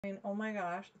Oh my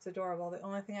gosh, it's adorable. The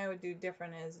only thing I would do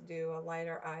different is do a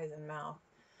lighter eyes and mouth.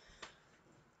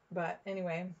 But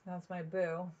anyway, that's my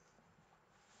boo.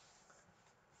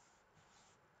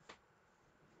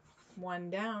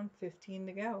 One down, 15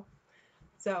 to go.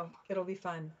 So it'll be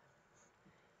fun.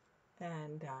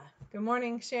 And good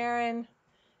morning, Sharon.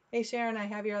 Hey, Sharon, I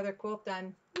have your other quilt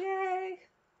done. Yay!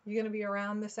 You going to be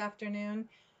around this afternoon?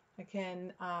 I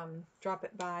can drop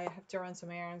it by. I have to run some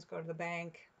errands, go to the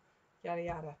bank, yada,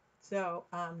 yada. So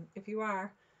if you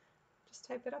are, just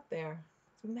type it up there.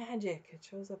 It's magic. It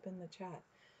shows up in the chat.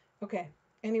 Okay.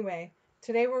 Anyway,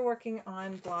 today we're working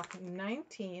on block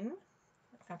 19.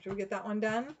 After we get that one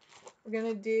done, we're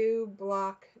going to do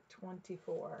block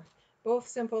 24. Both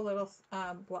simple little,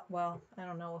 well, I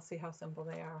don't know. We'll see how simple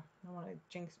they are. I don't want to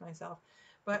jinx myself.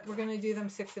 But we're going to do them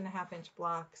 6.5 inch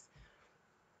blocks.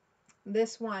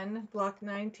 This one, block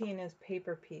 19, is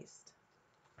paper pieced.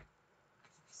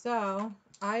 So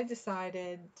I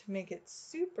decided to make it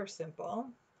super simple.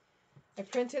 I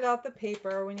printed out the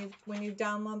paper. When you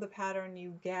download the pattern,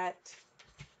 you get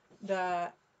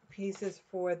the pieces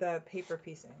for the paper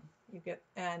piecing. You get,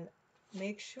 and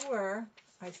make sure,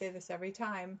 I say this every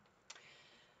time,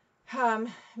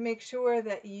 make sure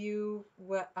that you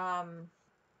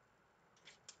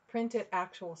print it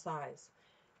actual size.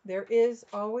 There is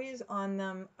always on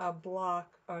them a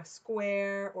block, a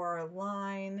square, or a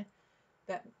line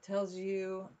that tells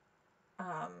you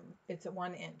it's a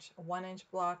 1 inch, a 1 inch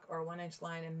block or a 1 inch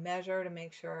line, and measure to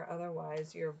make sure,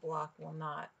 otherwise your block will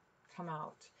not come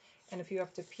out. And if you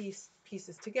have to piece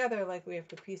pieces together, like we have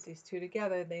to piece these two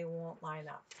together, they won't line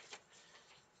up.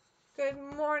 Good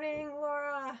morning,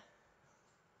 Laura.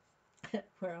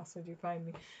 Where else would you find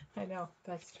me? I know,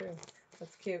 that's true.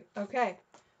 That's cute. Okay,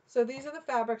 so these are the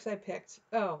fabrics I picked.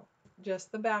 Oh,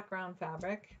 just the background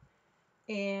fabric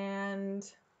and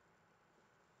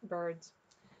birds.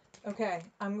 Okay,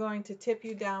 I'm going to tip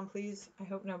you down, please. I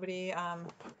hope nobody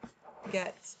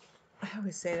gets, I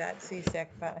always say that, seasick,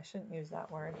 but I shouldn't use that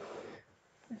word.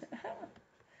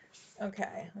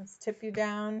 Okay, let's tip you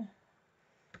down.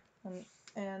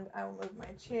 And I will move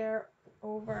my chair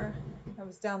over. I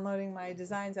was downloading my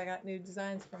designs. I got new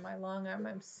designs for my long arm.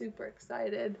 I'm super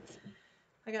excited.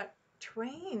 I got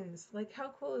trains. Like,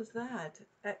 how cool is that?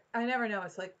 I never know.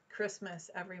 It's like Christmas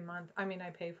every month. I mean, I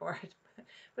pay for it,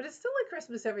 but it's still like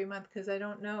Christmas every month because I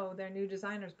don't know. They're new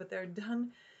designers, but they're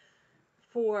done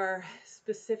for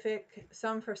specific,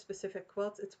 some for specific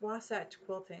quilts. It's Wasatch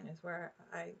Quilting is where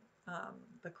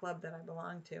the club that I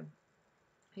belong to.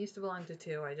 I used to belong to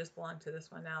 2. I just belong to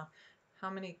this one now. How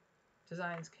many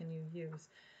designs can you use?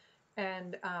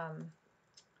 And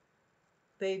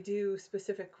they do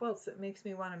specific quilts that makes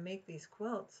me want to make these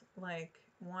quilts. Like,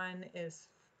 one is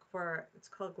for, it's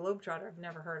called Globetrotter. I've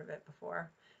never heard of it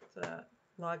before. It's a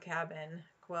log cabin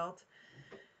quilt.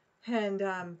 And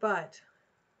but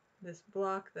this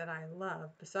block that I love,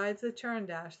 besides the churn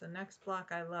dash, the next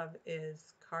block I love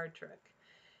is Card Trick.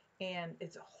 And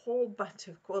it's a whole bunch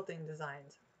of quilting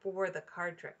designs for the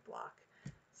Card Trick block.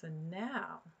 So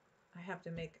now I have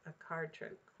to make a Card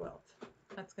Trick quilt.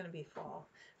 That's going to be fall.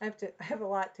 I have a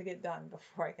lot to get done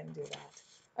before I can do that.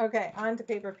 Okay, on to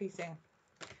paper piecing.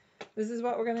 This is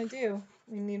what we're going to do.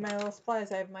 We need my little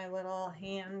supplies. I have my little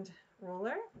hand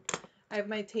ruler. I have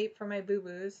my tape for my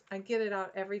boo-boos. I get it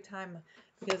out every time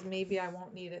because maybe I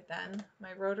won't need it then.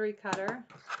 My rotary cutter,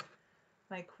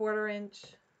 my 1/4 inch,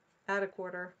 add a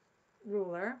quarter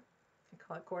ruler. I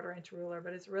call it 1/4 inch ruler,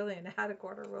 but it's really an add a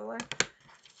quarter ruler.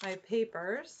 My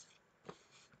papers.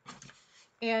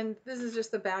 And this is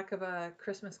just the back of a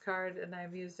Christmas card, and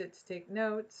I've used it to take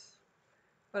notes,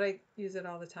 but I use it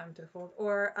all the time to fold.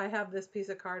 Or I have this piece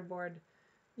of cardboard.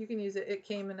 You can use it. It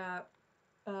came in a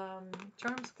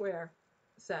Charm Square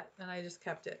set, and I just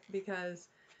kept it because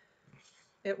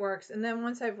it works. And then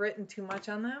once I've written too much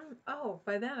on them, oh,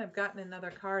 by then I've gotten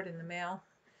another card in the mail,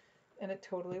 and it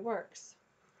totally works.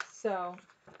 So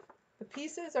the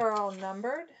pieces are all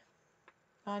numbered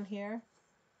on here.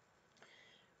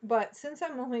 But since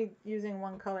I'm only using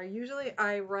one color, usually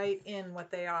I write in what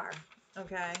they are,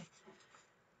 okay?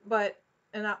 But,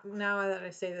 and now that I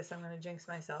say this, I'm going to jinx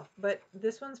myself. But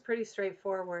this one's pretty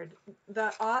straightforward.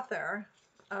 The author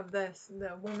of this,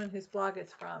 the woman whose blog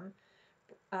it's from,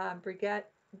 Bridget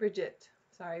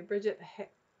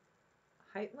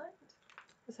Heitland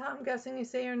is how I'm guessing you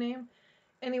say her name.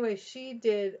 Anyway, she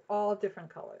did all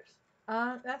different colors.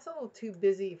 That's a little too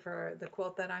busy for the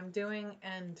quilt that I'm doing,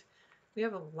 and we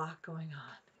have a lot going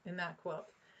on in that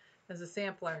quilt as a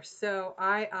sampler. So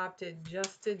I opted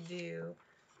just to do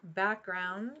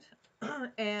background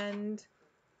and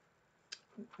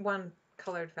one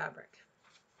colored fabric.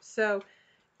 So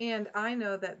And I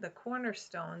know that the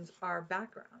cornerstones are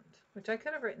background, which I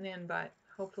could have written in, but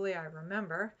hopefully I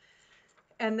remember.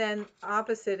 And then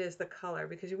opposite is the color,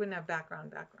 because you wouldn't have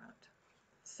background.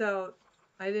 So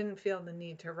I didn't feel the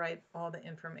need to write all the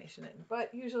information in.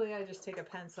 But usually I just take a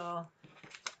pencil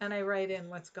and I write in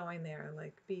what's going there,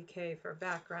 like BK for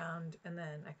background, and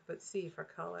then I could put C for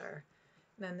color.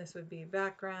 And then this would be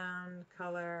background,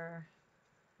 color,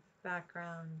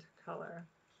 background, color.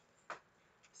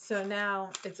 So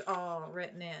now it's all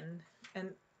written in,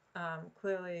 and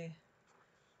clearly,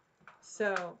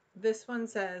 so this one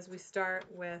says we start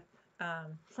with, I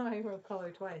wrote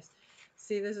color twice.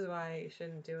 See, this is why you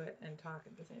shouldn't do it and talk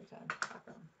at the same time.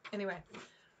 Anyway,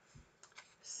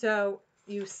 so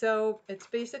you sew, it's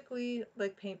basically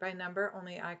like paint by number,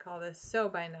 only I call this sew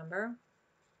by number.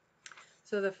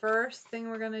 So the first thing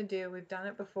we're going to do, we've done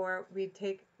it before, we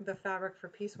take the fabric for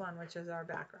piece 1, which is our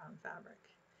background fabric.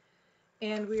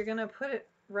 And we're going to put it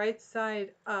right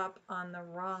side up on the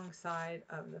wrong side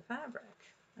of the fabric.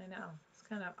 I know, it's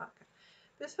kind of awkward.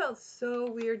 This felt so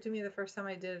weird to me the first time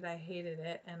I did it. I hated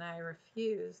it and I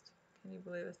refused. Can you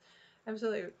believe this?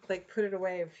 Absolutely, like, put it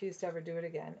away, refused to ever do it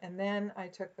again. And then I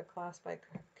took the class by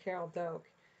Carol Doak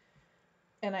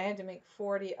and I had to make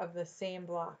 40 of the same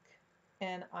block.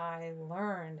 And I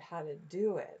learned how to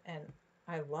do it and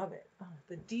I love it. Oh,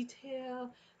 the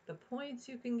detail, the points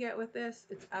you can get with this,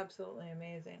 it's absolutely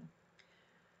amazing.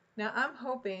 Now I'm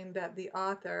hoping that the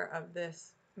author of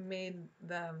this made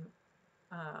them,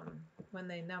 when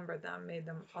they numbered them, made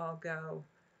them all go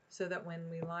so that when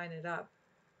we line it up,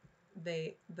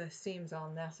 the seams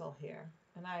all nestle here.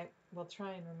 And I will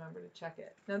try and remember to check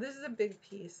it. Now this is a big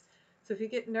piece, so if you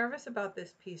get nervous about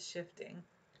this piece shifting,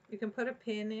 you can put a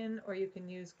pin in, or you can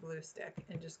use glue stick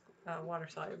and just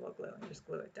water-soluble glue and just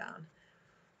glue it down.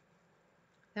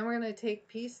 Then we're going to take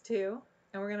piece 2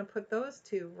 and we're going to put those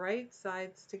two right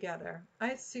sides together.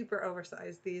 I super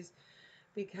oversized these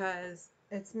because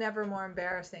it's never more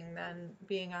embarrassing than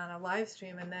being on a live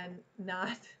stream and then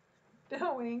not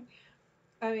knowing,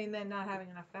 then not having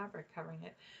enough fabric covering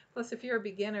it. Plus, if you're a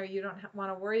beginner, you don't want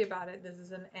to worry about it. This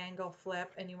is an angle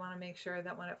flip, and you want to make sure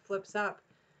that when it flips up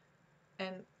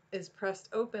and is pressed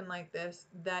open like this,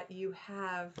 that you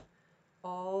have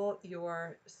all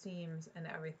your seams and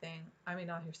everything.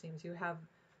 Not your seams. You have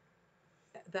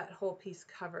that whole piece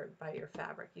covered by your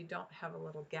fabric. You don't have a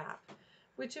little gap,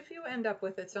 which if you end up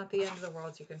with, it's not the end of the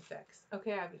world, you can fix.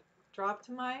 Okay, I've dropped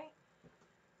my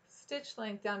stitch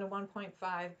length down to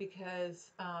 1.5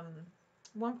 because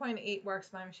 1.8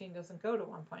 works. My machine doesn't go to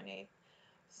 1.8,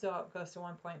 so it goes to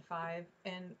 1.5.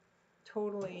 And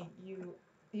totally,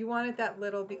 you want it that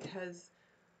little because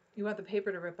you want the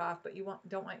paper to rip off, but you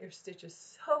don't want your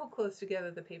stitches so close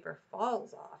together the paper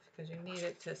falls off, because you need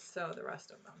it to sew the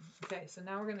rest of them. Okay, so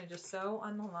now we're going to just sew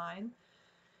on the line,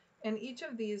 and each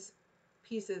of these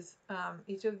pieces,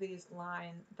 each of these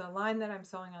the line that I'm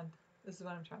sewing on, this is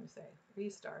what I'm trying to say,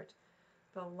 restart.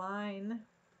 The line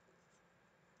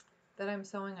that I'm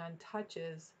sewing on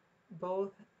touches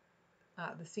both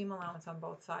the seam allowance on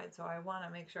both sides, so I want to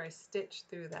make sure I stitch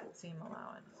through that seam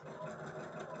allowance.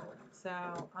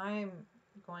 So I'm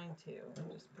going to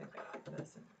just pick up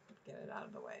this and get it out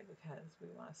of the way because we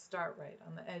want to start right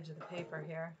on the edge of the paper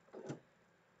here.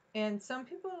 And some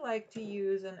people like to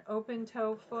use an open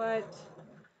toe foot.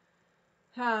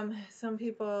 Some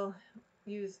people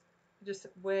use just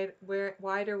wider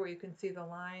where you can see the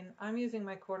line. I'm using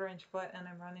my 1/4 inch foot and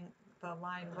I'm running the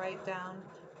line right down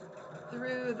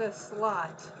through the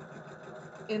slot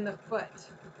in the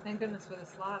foot. Thank goodness for the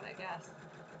slot, I guess.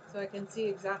 So I can see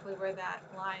exactly where that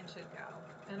line should go.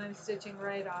 And I'm stitching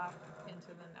right off into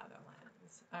the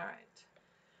Netherlands. All right.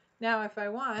 Now if I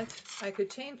want, I could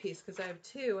chain piece because I have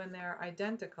 2 and they're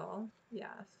identical.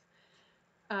 Yes.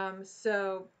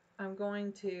 So I'm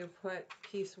going to put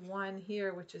piece 1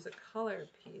 here, which is a colored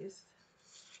piece.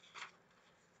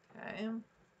 Okay.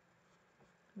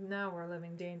 Now we're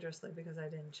living dangerously because I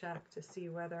didn't check to see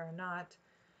whether or not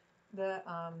the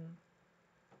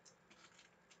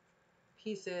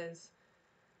pieces,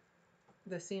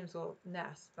 the seams will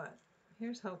nest, but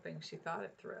here's hoping she thought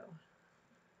it through.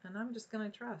 And I'm just going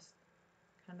to trust,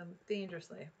 kind of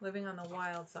dangerously, living on the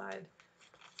wild side.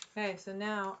 Okay, so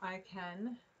now I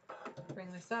can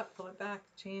bring this up, pull it back,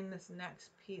 chain this next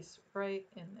piece right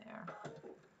in there.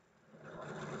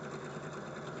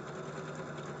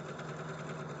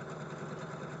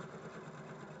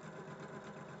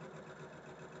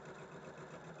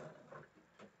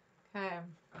 Okay,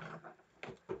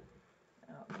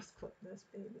 I'll just clip this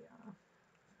baby off.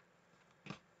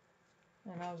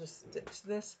 And I'll just stitch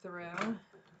this through.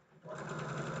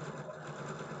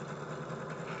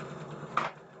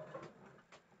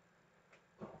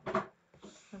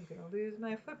 lose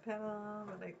my foot pedal,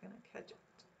 but I'm gonna catch it.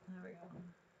 There we go.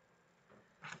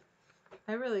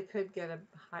 I really could get a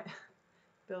high,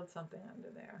 build something under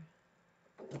there.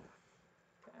 Okay,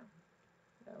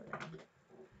 there we go.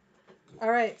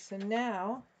 All right, so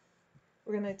now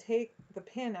we're gonna take the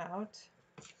pin out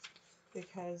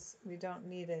because we don't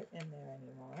need it in there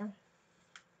anymore.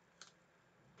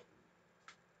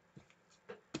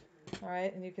 All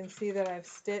right, and you can see that I've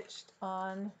stitched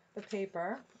on the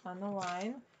paper on the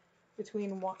line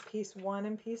between piece 1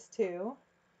 and piece 2.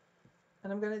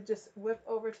 And I'm going to just whip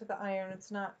over to the iron.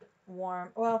 It's not warm.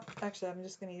 Well, actually, I'm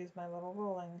just going to use my little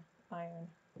rolling iron.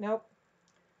 Nope.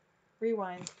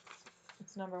 Rewind.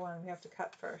 It's number 1. We have to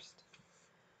cut first.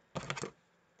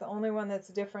 The only one that's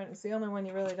different, it's the only one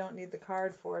you really don't need the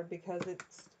card for because it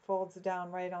folds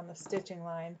down right on the stitching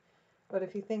line. But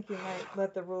if you think you might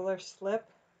let the ruler slip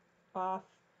off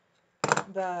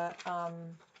the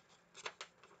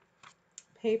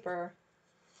paper,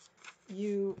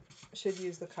 you should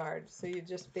use the card. So you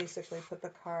just basically put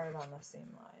the card on the seam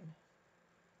line,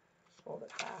 fold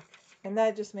it back, and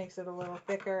that just makes it a little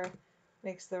thicker,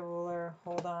 makes the ruler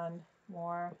hold on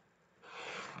more.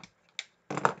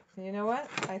 And you know what?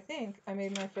 I think I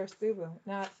made my first boo-boo.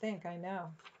 Not think, I know.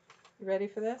 You ready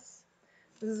for this?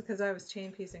 This is because I was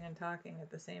chain piecing and talking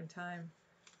at the same time.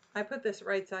 I put this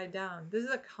right side down. This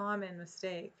is a common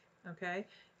mistake, okay?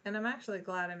 And I'm actually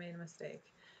glad I made a mistake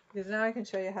because now I can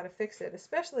show you how to fix it,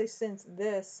 especially since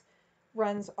this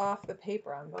runs off the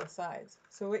paper on both sides.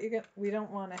 So what we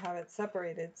don't want to have it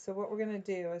separated. So what we're going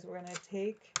to do is we're going to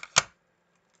take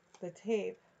the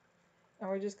tape and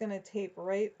we're just going to tape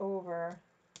right over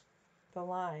the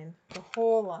line, the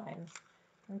whole line.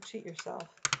 Don't cheat yourself.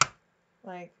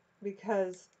 Like,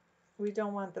 because we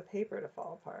don't want the paper to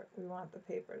fall apart. We want the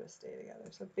paper to stay together.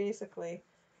 So basically,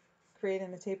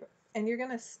 creating the tape, and you're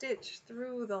going to stitch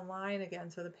through the line again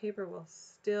so the paper will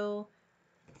still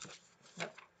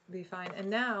be fine. And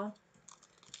now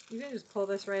you can just pull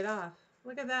this right off.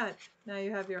 Look at that. Now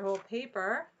you have your whole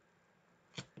paper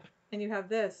and you have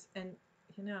this. And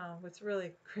you know what's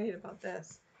really great about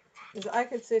this is I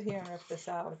could sit here and rip this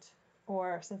out,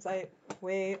 or since I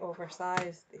way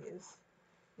oversized these,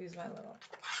 use my little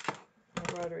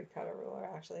rotary cutter ruler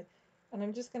actually, and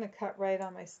I'm just going to cut right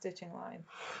on my stitching line.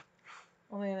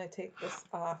 Only going to take this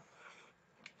off.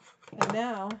 And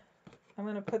now I'm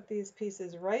going to put these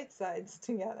pieces right sides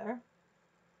together.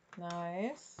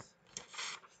 Nice.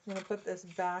 I'm going to put this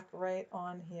back right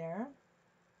on here.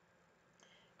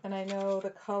 And I know the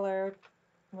color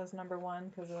was number 1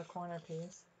 because of the corner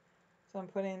piece. So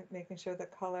I'm making sure the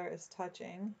color is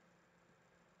touching.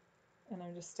 And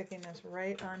I'm just sticking this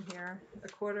right on here, a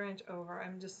 1/4 inch over.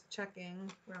 I'm just checking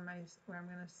where I'm going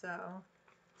to sew.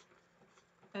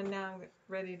 And now I'm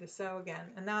ready to sew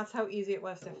again. And that's how easy it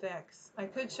was to fix. I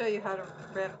could show you how to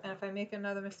rip, and if I make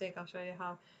another mistake, I'll show you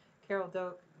how Carol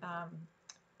Doak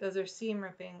does her seam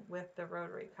ripping with the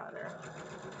rotary cutter.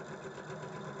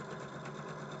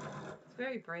 It's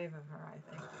very brave of her, I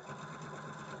think.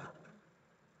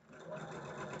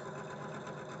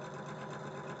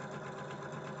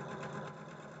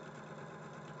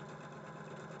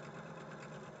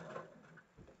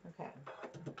 Okay.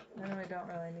 And we don't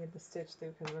really need the stitch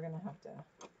through because we're going to have to.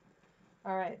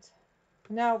 All right.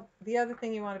 Now, the other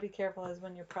thing you want to be careful is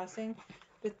when you're pressing,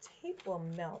 the tape will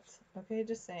melt. Okay,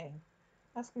 just saying.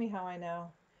 Ask me how I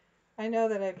know. I know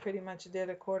that I pretty much did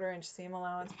a 1/4 inch seam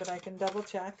allowance, but I can double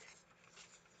check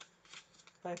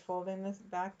by folding this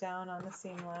back down on the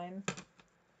seam line.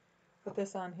 Put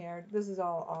this on here. This is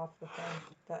all off the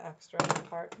thing, the extra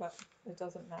part, but it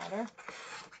doesn't matter.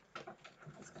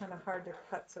 It's kind of hard to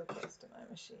cut so close to my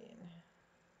machine.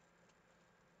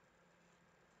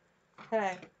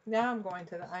 Okay, now I'm going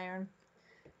to the iron.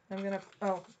 I'm going to,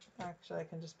 oh, actually I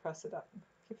can just press it up. I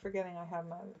keep forgetting I have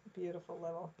my beautiful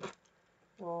little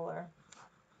roller.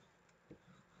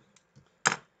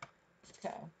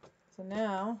 Okay, so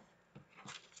now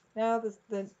this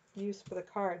the use for the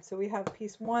card. So we have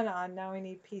piece 1 on, now we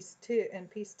need piece 2, and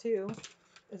piece 2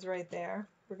 is right there.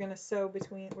 We're going to sew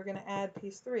between, we're going to add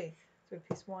piece 3. So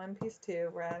piece 1, piece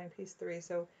 2, we're adding piece 3.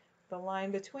 So the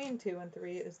line between 2 and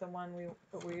 3 is the one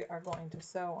we are going to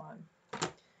sew on.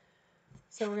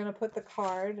 So we're going to put the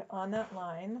card on that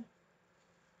line,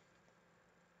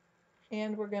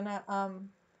 and we're going to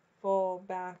fold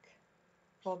back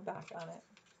on it,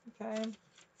 okay?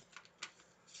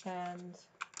 And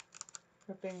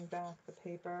ripping back the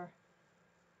paper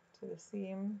to the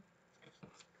seam.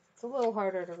 It's a little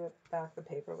harder to rip back the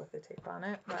paper with the tape on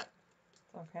it, but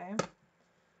it's okay.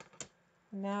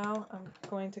 Now I'm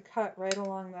going to cut right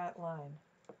along that line.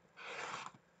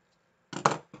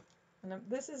 And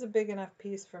this is a big enough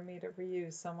piece for me to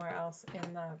reuse somewhere else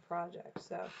in the project.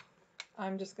 So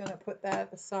I'm just going to put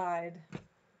that aside,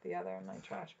 the other in my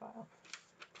trash pile.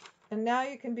 And now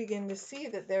you can begin to see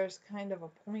that there's kind of a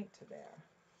point to there.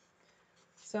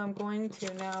 So I'm going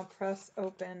to now press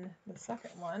open the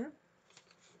second one.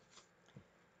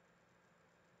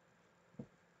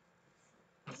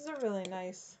 This is a really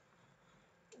nice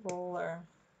roller.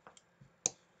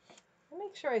 I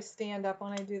make sure I stand up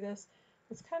when I do this.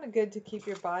 It's kind of good to keep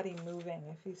your body moving.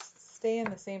 If you stay in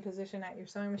the same position at your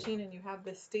sewing machine and you have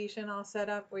this station all set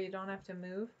up where you don't have to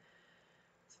move,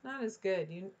 it's not as good.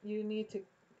 You need to,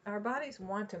 our bodies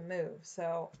want to move.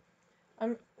 So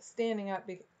I'm standing up,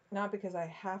 not because I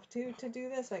have to do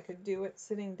this. I could do it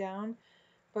sitting down,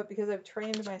 but because I've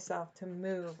trained myself to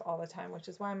move all the time, which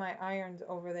is why my iron's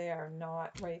over there,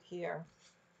 not right here.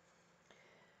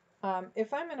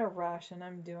 If I'm in a rush and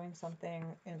I'm doing something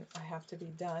and I have to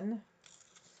be done,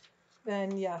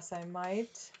 then yes, I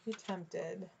might be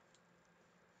tempted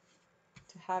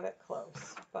to have it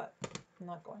close, but I'm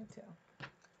not going to.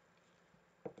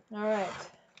 All right.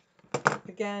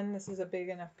 Again, this is a big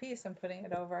enough piece. I'm putting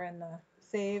it over in the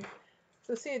save.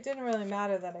 So see, it didn't really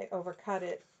matter that I overcut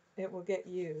it. It will get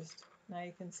used. Now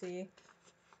you can see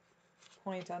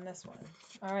point on this one.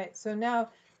 All right, so now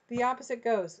the opposite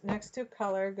goes. Next to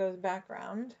color goes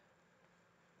background.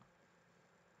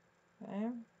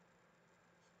 Okay.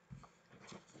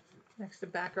 Next to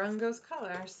background goes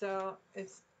color. So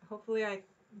it's hopefully I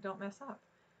don't mess up.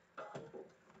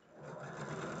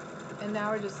 And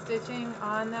now we're just stitching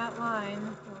on that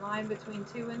line, the line between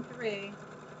 2 and 3.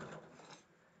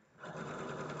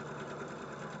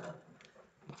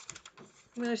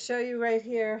 I'm going to show you right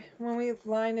here. When we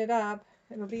line it up,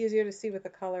 it'll be easier to see with the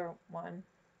color one.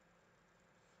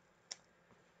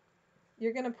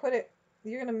 You're going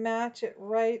to match it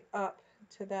right up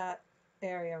to that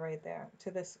area right there,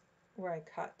 to this where I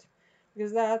cut.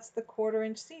 Because that's the 1/4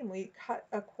 inch seam. We cut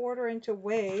a 1/4 inch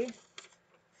away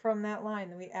from that line,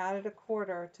 and we added a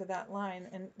 1/4 to that line,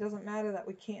 and it doesn't matter that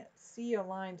we can't see a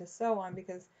line to sew on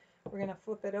because we're going to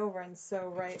flip it over and sew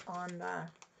right on the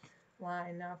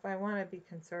line. Now if I want to be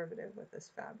conservative with this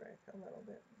fabric a little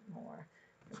bit more,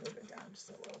 I'll move it down just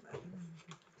a little bit.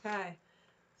 Okay,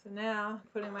 so now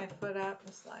putting my foot up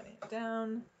and sliding it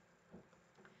down,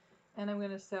 and I'm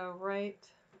going to sew right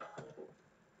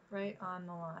on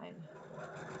the line.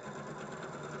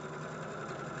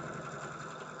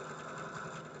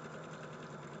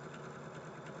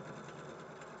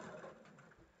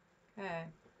 Okay,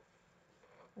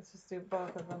 let's just do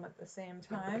both of them at the same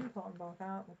time. Pull them both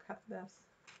out. We'll cut this.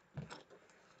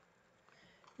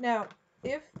 Now,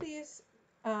 if these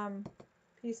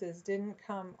pieces didn't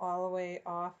come all the way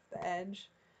off the edge,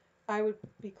 I would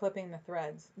be clipping the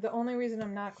threads. The only reason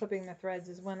I'm not clipping the threads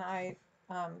is when I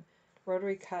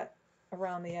rotary cut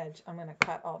around the edge, I'm going to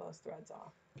cut all those threads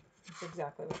off. That's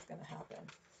exactly what's going to happen.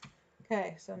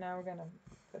 Okay, so now we're going to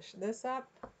push this up.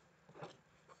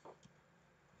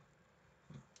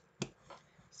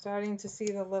 Starting to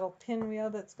see the little pinwheel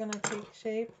that's going to take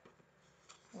shape.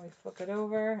 And we flip it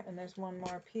over, and there's one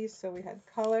more piece. So we had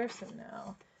color, so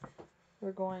now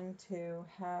we're going to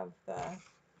have the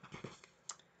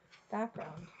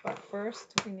background. But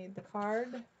first, we need the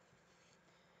card.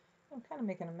 I'm kind of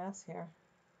making a mess here.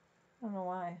 I don't know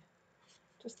why.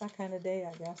 Just that kind of day,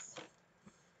 I guess.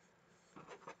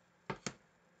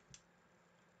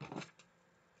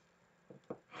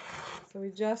 So we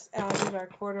just added our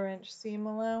 1/4 inch seam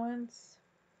allowance.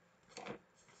 You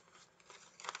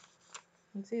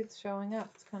can see it's showing up.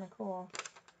 It's kind of cool.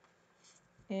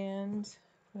 And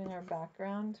putting our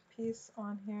background piece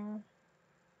on here.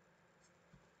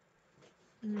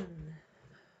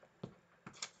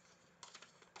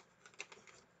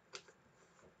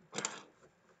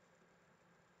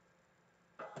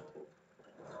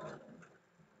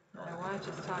 My watch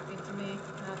is talking to me.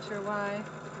 Not sure why.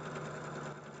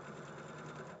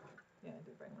 Yeah, I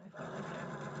did bring my phone in here.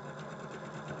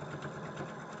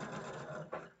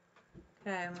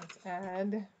 Okay, let's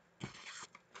add.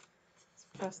 Let's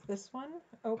press this one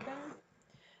open.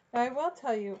 Now I will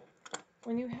tell you,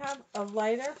 when you have a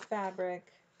lighter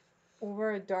fabric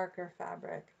over a darker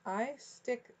fabric, I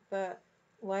stick the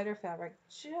lighter fabric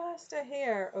just a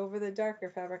hair over the darker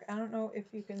fabric. I don't know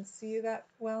if you can see that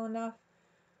well enough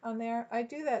on there. I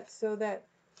do that so that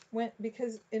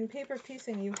because in paper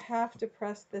piecing you have to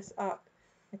press this up.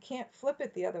 I can't flip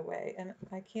it the other way, and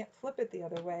I can't flip it the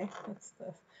other way. That's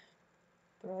the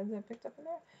threads I picked up in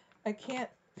there. I can't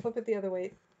flip it the other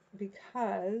way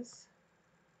because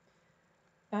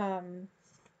the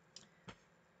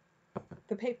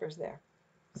paper's there.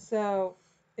 So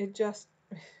it just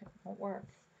won't work.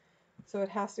 So it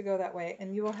has to go that way,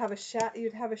 and you will have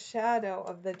you'd have a shadow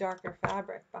of the darker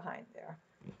fabric behind there.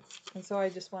 And so I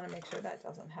just want to make sure that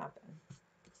doesn't happen.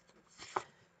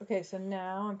 Okay, so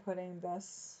now I'm putting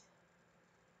this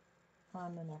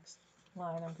on the next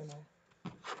line. I'm going to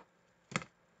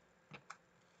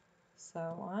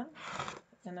sew on,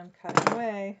 and I'm cutting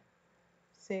away,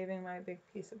 saving my big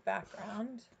piece of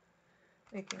background,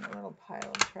 making a little pile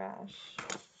of trash.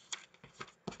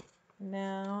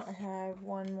 Now I have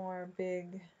one more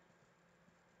big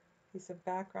piece of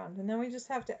background, and then we just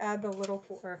have to add the little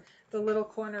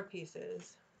corner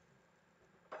pieces,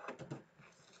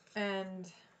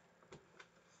 and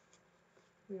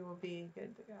we will be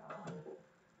good to go.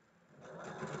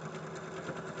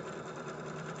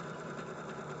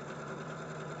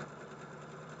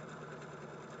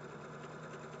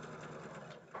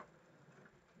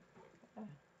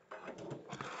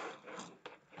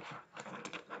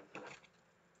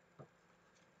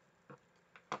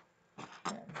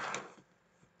 Okay.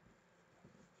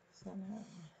 So now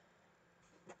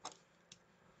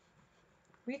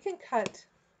we can cut.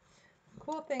 The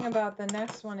cool thing about the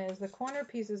next one is the corner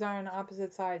pieces are on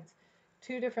opposite sides,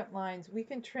 2 different lines. We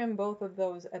can trim both of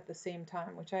those at the same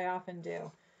time, which I often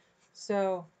do.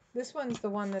 So this one's the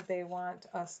one that they want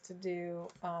us to do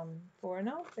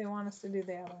no, they want us to do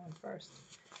the other one first.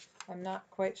 I'm not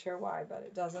quite sure why, but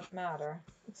it doesn't matter.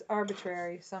 It's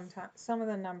arbitrary sometimes. Some of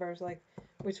the numbers, like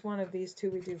which one of these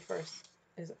 2 we do first,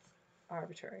 is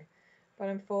arbitrary. But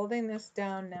I'm folding this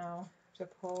down now to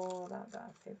pull that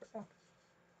paper up.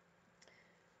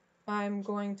 I'm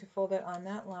going to fold it on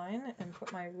that line and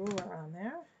put my ruler on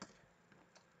there.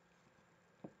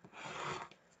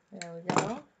 There we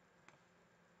go.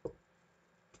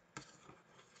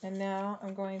 And now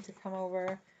I'm going to come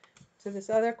over to this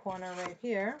other corner right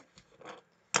here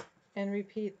and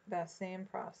repeat that same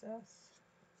process.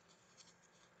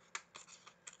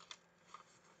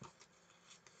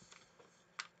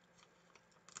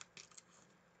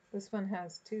 This one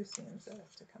has 2 seams that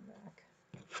have to come back.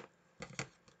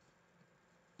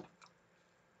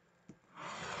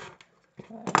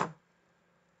 Okay.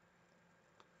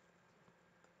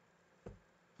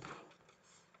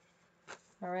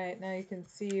 All right, now you can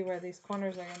see where these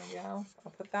corners are going to go.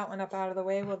 I'll put that one up out of the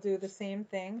way. We'll do the same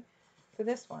thing for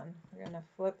this one. We're going to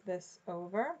flip this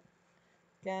over.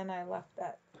 Again, I left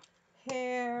that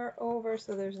hair over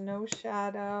so there's no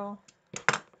shadow.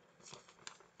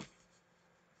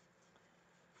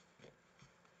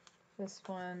 This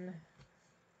one,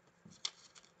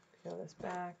 peel this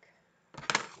back.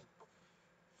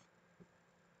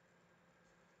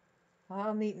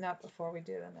 I'll neaten up before we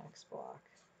do the next block.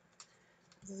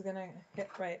 This is going to hit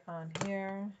right on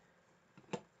here.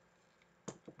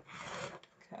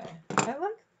 Okay. I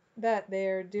like that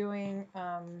they're doing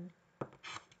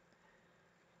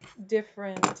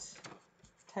different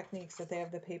techniques, that they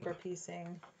have the paper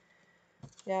piecing.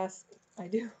 Yes, I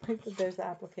do like that there's the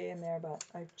applique in there, but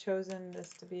I've chosen this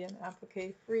to be an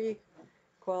applique-free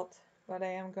quilt. But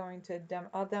I am going to,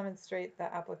 I'll demonstrate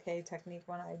the applique technique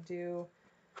when I do.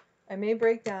 I may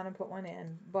break down and put one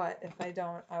in, but if I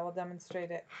don't, I will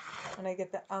demonstrate it when I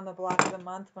get on the block of the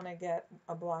month, when I get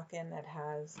a block in that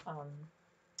has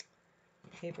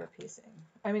paper piecing.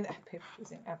 I mean, paper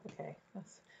piecing, applique.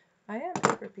 I am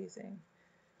paper piecing.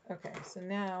 Okay, so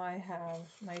now I have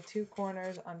my 2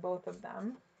 corners on both of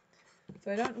them.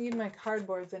 So I don't need my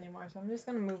cardboards anymore, so I'm just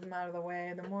going to move them out of the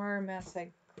way. The more mess I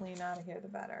clean out of here, the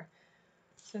better.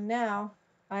 So now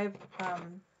I've,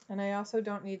 and I also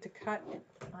don't need to cut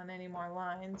on any more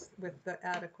lines with the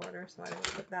add a quarter, so I will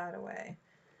put that away.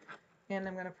 And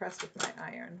I'm going to press with my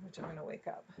iron, which I'm going to wake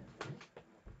up.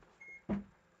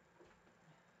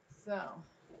 So,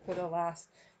 for the last,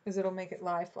 because it'll make it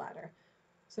lie flatter.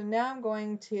 So now I'm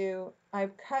going to,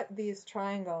 I've cut these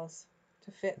triangles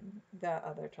to fit the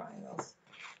other triangles.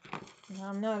 Now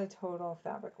I'm not a total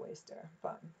fabric waster,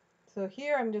 but, so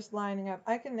here I'm just lining up.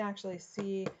 I can actually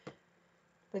see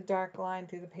the dark line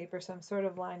through the paper, so I'm sort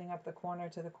of lining up the corner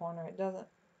to the corner. It doesn't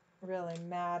really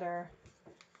matter.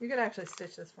 You could actually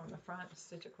stitch this from the front,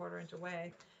 stitch a 1/4 inch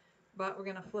away, but we're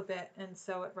going to flip it and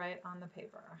sew it right on the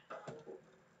paper.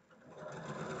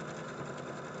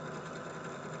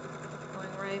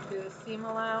 Going right through the seam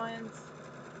allowance.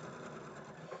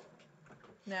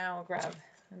 Now I'll grab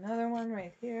another one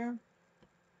right here.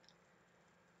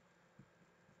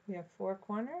 We have 4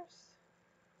 corners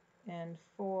and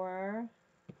 4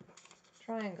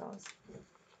 triangles.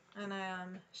 And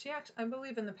I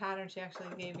believe in the pattern she actually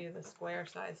gave you the square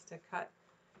size to cut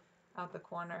out the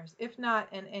corners. If not,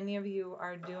 and any of you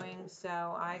are doing so,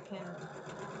 I can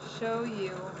show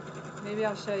you, maybe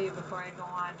I'll show you before I go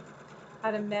on.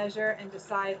 how to measure and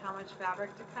decide how much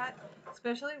fabric to cut,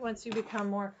 especially once you become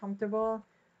more comfortable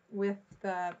with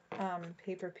the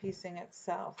paper piecing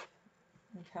itself.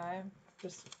 Okay,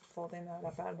 just folding that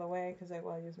up out of the way because I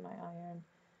will use my iron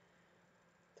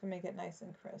to make it nice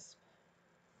and crisp.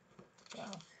 So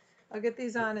I'll get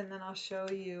these on and then I'll show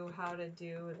you how to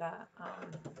do that,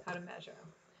 how to measure.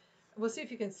 We'll see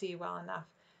if you can see well enough.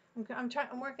 I'm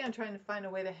working on trying to find a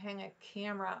way to hang a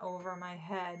camera over my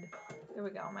head. There we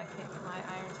go, my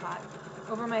iron's hot.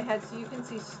 Over my head so you can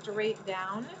see straight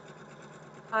down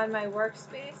on my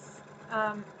workspace,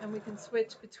 and we can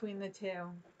switch between the two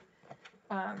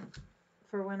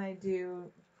for when I do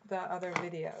the other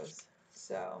videos.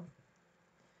 So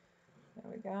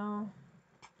there we go.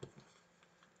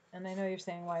 And I know you're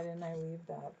saying, why didn't I leave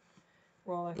that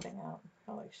roller thing out?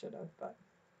 Probably should have, but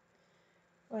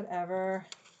whatever.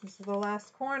 This is the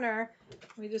last corner.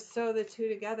 We just sew the two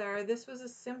together. This was a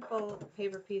simple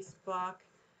paper piece block.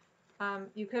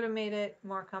 You could have made it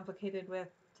more complicated with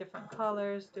different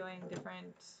colors, doing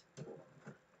different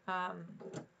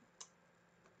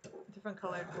different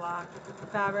colored block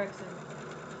fabrics,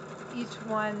 and each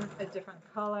one a different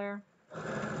color.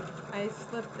 I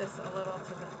slipped this a little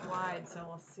to the wide, so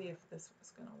we'll see if this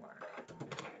was going to work.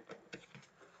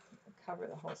 Cover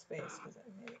the whole space because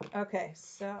I made it. Okay,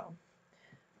 so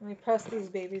let me press these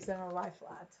babies in a lie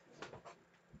flat.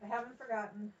 I haven't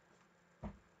forgotten.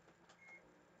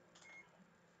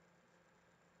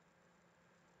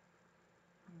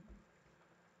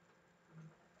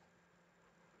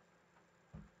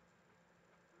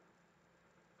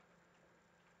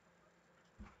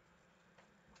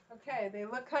 Okay, they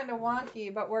look kind of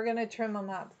wonky, but we're going to trim them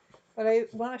up. But I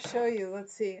want to show you,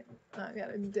 let's see, I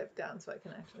got to dip down so I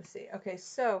can actually see. Okay,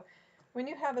 so when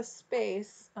you have a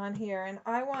space on here, and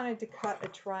I wanted to cut a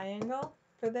triangle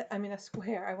for the, I mean a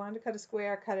square. I wanted to cut a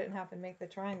square, cut it in half and make the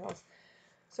triangles.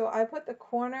 So I put the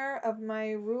corner of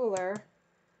my ruler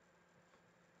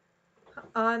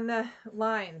on the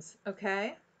lines,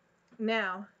 okay?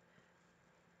 Now,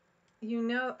 you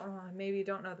know, oh, maybe you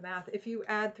don't know the math. If you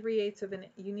add 3/8 of an,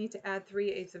 you need to add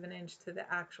 3/8 of an inch to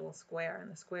the actual square,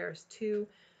 and the square is 2.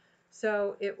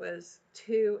 So it was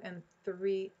 2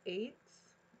 3/8.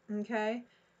 Okay.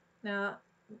 Now,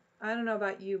 I don't know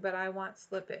about you, but I want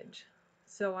slippage.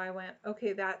 So I went,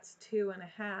 okay, that's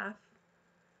 2.5.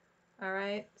 All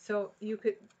right. So you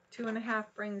could 2.5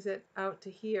 brings it out to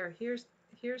here. Here's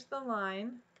the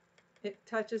line. It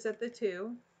touches at the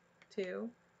 2.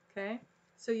 Okay.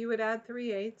 So you would add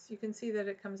 3/8. You can see that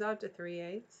it comes out to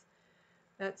 3/8.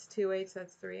 That's 2/8,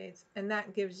 that's 3/8. And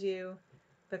that gives you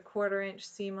the 1/4 inch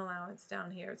seam allowance down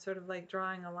here. It's sort of like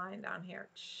drawing a line down here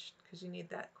because you need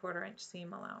that 1/4 inch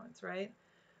seam allowance, right?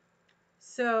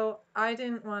 So I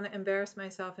didn't want to embarrass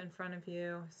myself in front of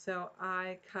you, so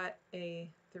I cut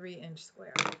a 3-inch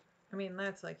square. I mean,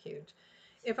 that's like huge.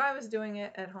 If I was doing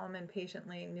it at home and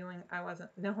patiently knowing I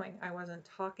wasn't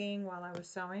talking while I was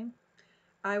sewing,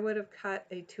 I would have cut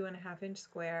a 2.5-inch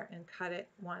square and cut it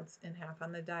once in half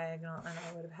on the diagonal, and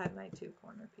I would have had my 2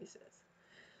 corner pieces.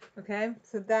 Okay,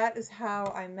 so that is how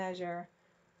I measure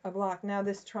a block. Now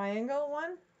this triangle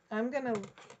one,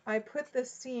 I put the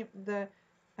seam,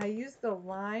 I use the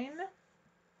line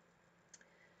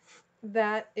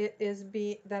that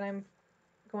that I'm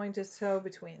going to sew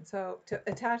between. So to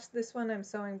attach this one, I'm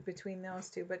sewing between those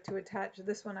two, but to attach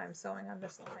this one, I'm sewing on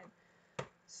this line.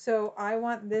 So I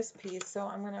want this piece, so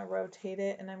I'm going to rotate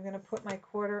it, and I'm going to put my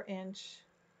 1/4 inch,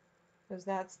 because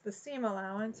that's the seam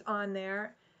allowance, on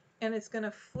there, and it's going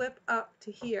to flip up to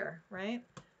here, right?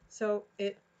 So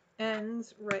it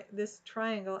ends right, this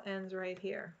triangle ends right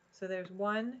here. So there's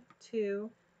 1,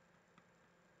 2,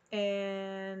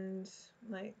 and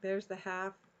like there's the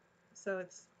half, so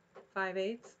it's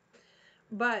 5/8.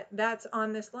 But that's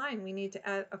on this line. We need to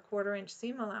add a 1/4 inch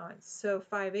seam allowance. So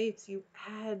 5/8, you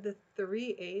add the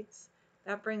 3/8,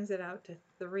 that brings it out to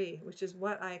 3, which is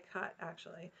what I cut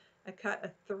actually. I cut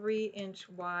a 3-inch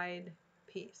wide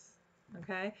piece,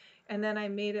 okay? And then I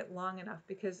made it long enough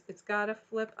because it's got to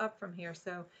flip up from here.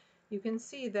 So you can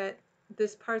see that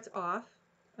this part's off,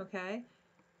 okay?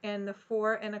 And the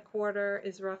 4 1/4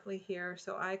 is roughly here.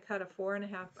 So I cut a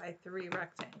 4.5 by 3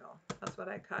 rectangle. That's what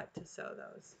I cut to sew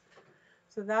those.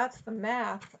 So that's the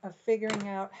math of figuring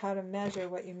out how to measure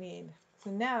what you need. So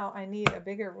now I need a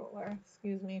bigger ruler.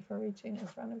 Excuse me for reaching in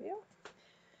front of you.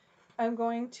 I'm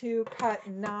going to cut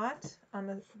not on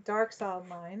the dark solid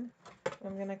line.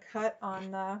 I'm going to cut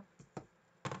on the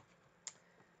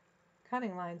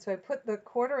cutting line. So I put the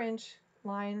 1/4 inch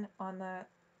line on the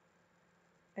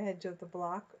edge of the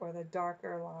block, or the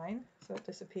darker line, so it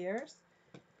disappears.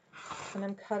 And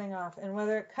I'm cutting off. And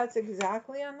whether it cuts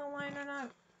exactly on the line or not,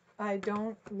 I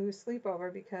don't lose sleep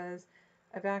over because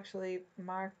I've actually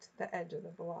marked the edge of the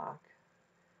block.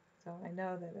 So I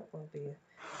know that it will be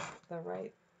the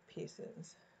right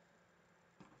pieces.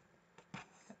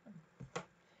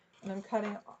 And I'm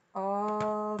cutting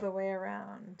all the way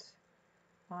around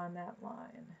on that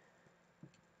line.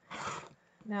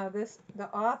 Now the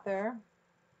author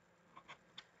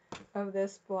of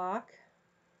this block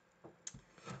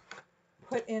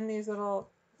put in these little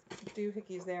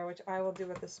doohickeys there, which I will do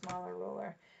with a smaller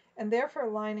ruler. And they're for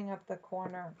lining up the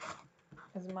corner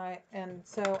and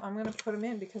so I'm going to put them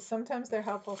in because sometimes they're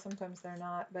helpful, sometimes they're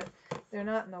not, but they're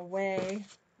not in the way.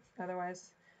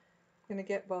 Otherwise, I'm going to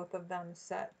get both of them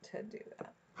set to do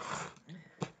that.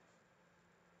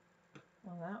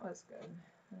 Well, that was good.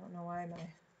 I don't know why my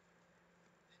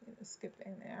sheet is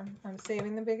skipping there. I'm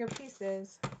saving the bigger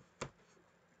pieces.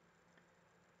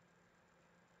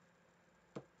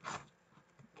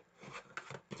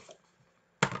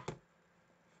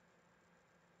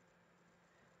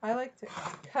 I like to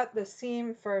cut the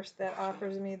seam first that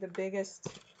offers me the biggest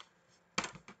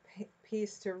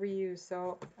piece to reuse,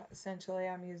 so essentially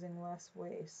I'm using less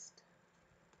waste.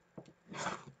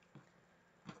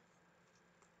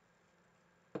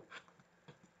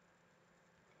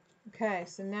 Okay,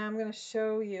 so now I'm going to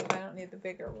show you, I don't need the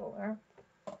bigger ruler.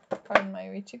 Pardon my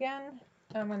reach again.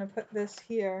 I'm going to put this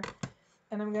here,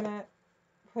 and I'm going to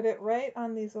put it right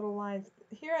on these little lines.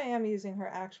 Here I am using her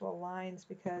actual lines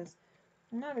because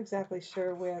I'm not exactly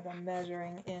sure where the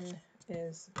measuring in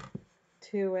is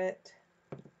to it.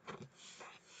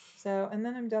 So, and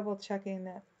then I'm double checking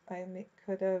that I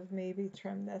could have maybe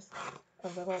trimmed this a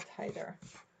little tighter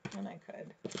than I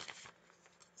could.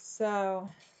 So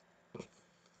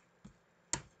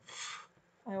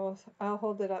I'll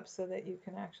hold it up so that you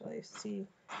can actually see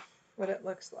what it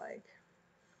looks like.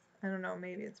 I don't know,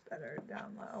 maybe it's better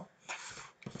down low.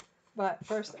 But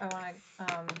first I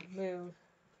want to move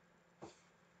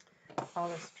all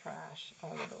this trash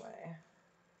out of the way.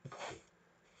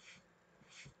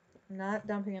 I'm not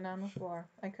dumping it on the floor.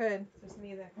 I could, just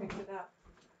need to fix it up.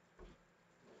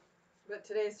 But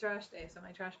today's trash day, so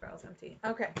my trash barrel's empty.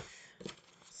 Okay,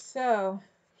 so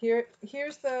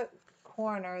here's the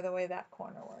corner, the way that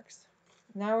corner works.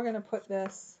 Now we're going to put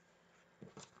this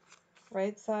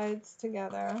right sides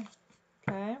together,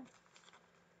 okay?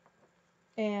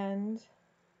 And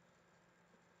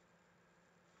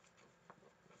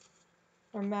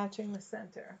we're matching the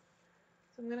center.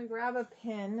 So I'm going to grab a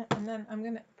pin, and then I'm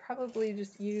going to probably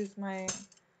just use my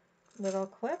little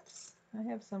clips. I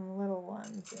have some little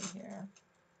ones in here.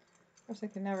 Of course, I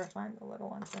can never find the little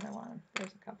ones that I want.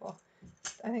 There's a couple.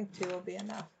 I think 2 will be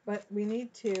enough. But we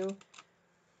need to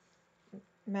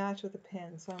match with a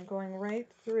pin. So I'm going right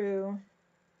through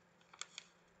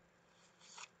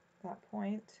that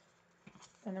point,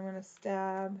 and I'm going to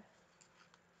stab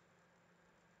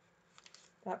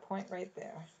that point right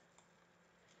there.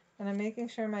 And I'm making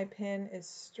sure my pin is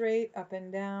straight up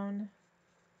and down.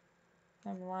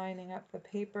 I'm lining up the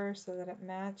paper so that it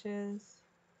matches.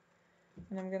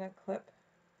 And I'm going to clip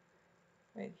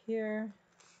right here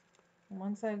on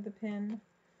one side of the pin.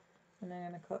 And I'm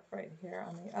going to clip right here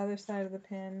on the other side of the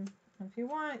pin. And if you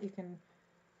want, you can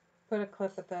put a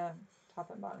clip at the top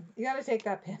and bottom. You got to take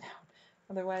that pin out.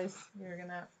 Otherwise, you're going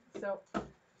to... So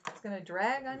it's going to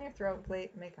drag on your throat plate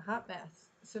and make a hot mess.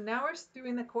 So now we're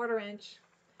doing the 1/4 inch.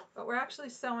 But we're actually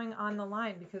sewing on the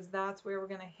line because that's where we're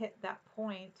going to hit that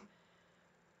point.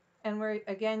 And we're,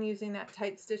 again, using that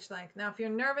tight stitch length. Now, if you're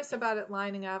nervous about it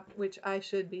lining up, which I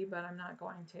should be, but I'm not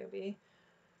going to be,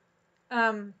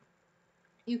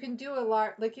 you can do a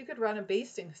lot, like you could run a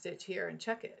basting stitch here and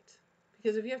check it.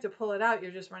 Because if you have to pull it out,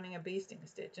 you're just running a basting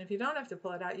stitch. And if you don't have to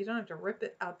pull it out, you don't have to rip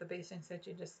it out the basting stitch.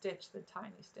 You just stitch the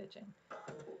tiny stitching.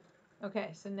 Okay,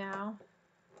 so now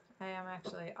I am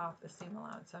actually off the seam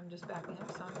allowance, so I'm just backing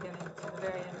up. So I'm getting to the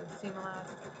very end of the seam allowance,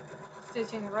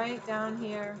 stitching right down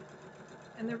here.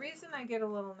 And the reason I get a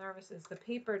little nervous is the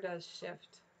paper does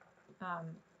shift.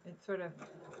 It sort of,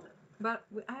 but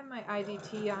I have my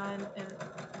IDT on, and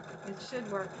it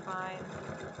should work fine.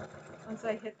 Once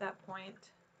I hit that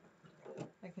point,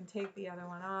 I can take the other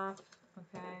one off,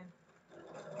 okay?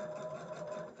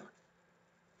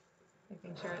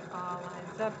 Making sure it all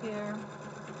lines up here.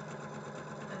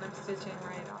 And I'm stitching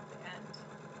right off the end.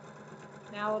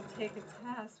 Now we'll take a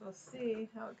test. We'll see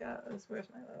how it goes. Where's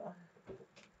my little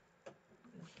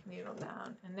needle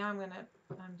down? And now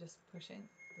I'm just pushing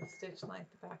the stitch length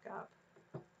back up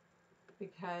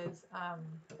because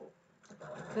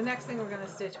the next thing we're going to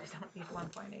stitch, we don't need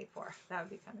 1.84. That would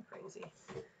be kind of crazy.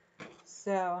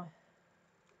 So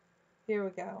here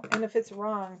we go. And if it's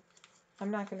wrong,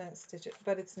 I'm not going to stitch it,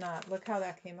 but it's not. Look how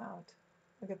that came out.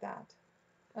 Look at that.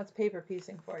 That's paper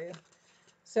piecing for you.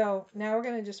 So now we're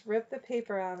going to just rip the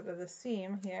paper out of the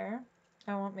seam here.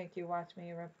 I won't make you watch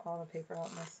me rip all the paper out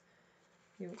unless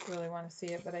you really want to see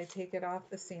it, but I take it off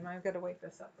the seam. I've got to wake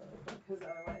this up really quick because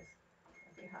otherwise it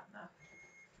won't be hot enough.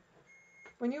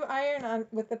 When you iron on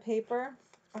with the paper,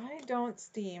 I don't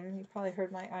steam. You probably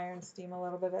heard my iron steam a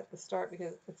little bit at the start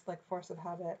because it's like force of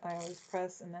habit. I always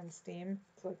press and then steam.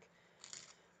 It's like,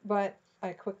 but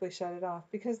I quickly shut it off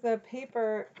because the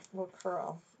paper will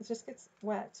curl. It just gets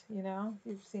wet, you know?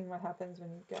 You've seen what happens when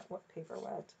you get paper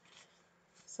wet.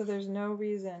 So there's no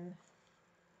reason.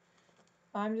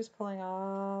 I'm just pulling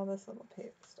all this little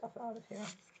paper stuff out of here.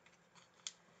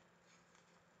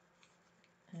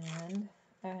 And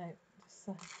I just,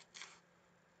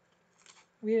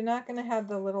 we are not going to have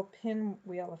the little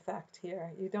pinwheel effect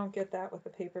here. You don't get that with the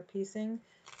paper piecing.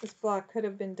 This block could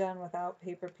have been done without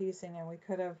paper piecing, and we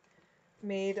could have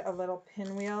made a little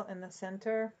pinwheel in the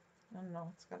center. I don't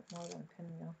know, it's got more than a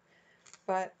pinwheel.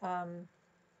 But,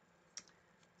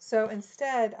 so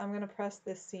instead, I'm going to press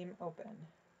this seam open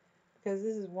because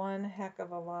this is one heck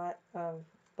of a lot of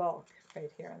bulk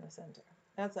right here in the center.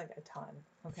 That's like a ton,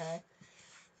 okay?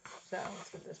 So let's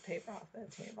get this paper off the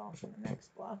table for the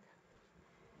next block.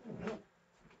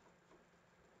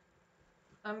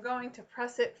 I'm going to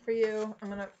press it for you. I'm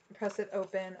going to press it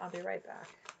open. I'll be right back.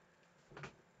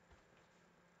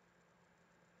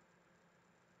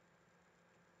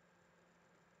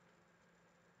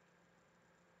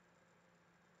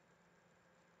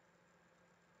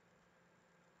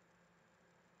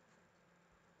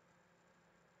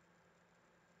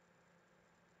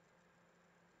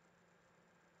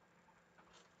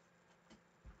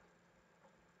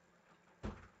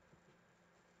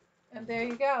 And there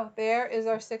you go. There is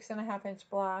our 6.5-inch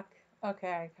block.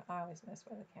 Okay, I always miss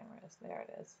where the camera is. There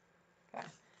it is. Okay.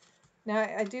 Now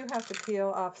I do have to peel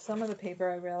off some of the paper,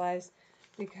 I realize,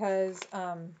 because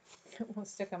it won't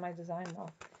stick on my design though.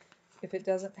 If it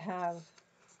doesn't have,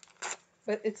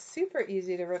 but it's super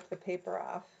easy to rip the paper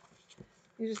off.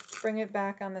 You just bring it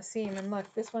back on the seam, and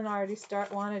look, this one already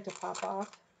wanted to pop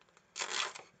off.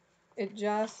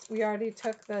 We already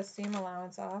took the seam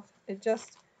allowance off. It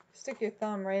just, stick your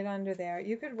thumb right under there.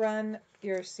 You could run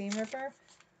your seam ripper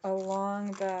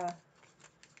along the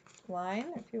line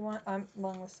if you want,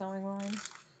 along the sewing line.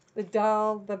 The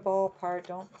dull part,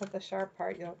 don't put the sharp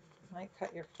part, you might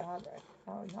cut your fabric.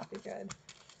 That would not be good.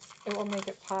 It will make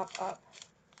it pop up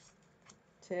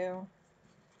too.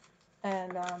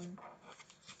 And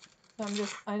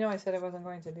I know I said I wasn't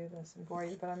going to do this and bore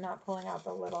you, but I'm not pulling out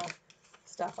the little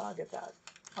stuff. I'll get that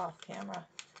off camera.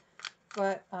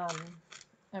 But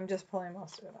I'm just pulling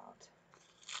most of it out.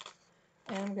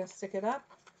 And I'm going to stick it up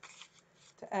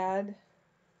to add,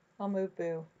 I'll move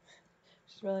Boo.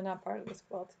 She's really not part of this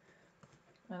quilt.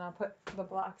 And I'll put the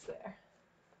blocks there.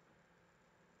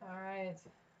 Alright.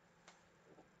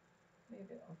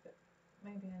 Maybe it'll fit.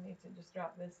 Maybe I need to just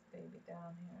drop this baby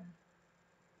down here.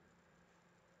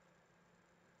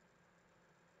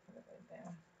 Put it right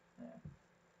there. There.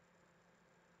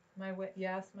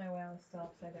 Yes, my whale is still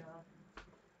upside down.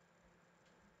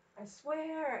 I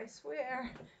swear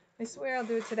I'll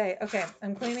do it today. Okay,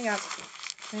 I'm cleaning up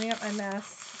my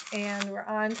mess, and we're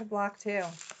on to block 2.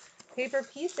 Paper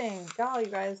piecing. Golly,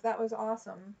 you guys, that was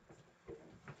awesome.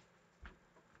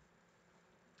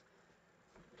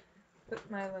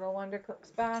 Put my little wonder clips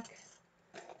back.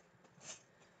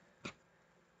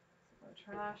 More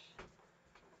trash.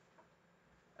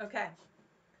 Okay,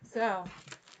 so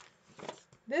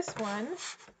this one,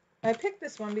 I picked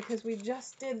this one because we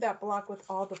just did that block with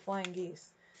all the flying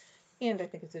geese. And I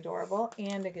think it's adorable,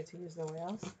 and I get to use the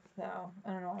whales. So,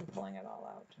 I don't know, I'm pulling it all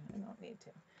out. I don't need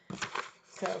to.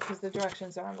 So, because the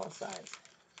directions are on both sides.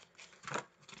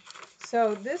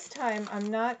 So, this time, I'm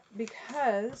not,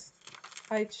 because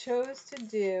I chose to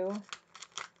do,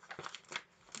 I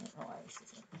don't know why this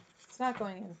isn't, it's not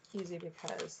going in easy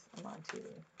because I'm on TV.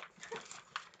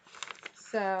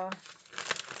 So,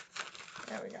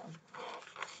 there we go.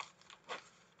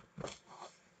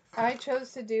 I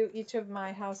chose to do each of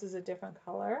my houses a different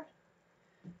color.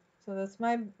 So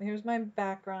here's my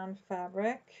background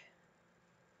fabric,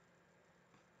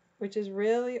 which is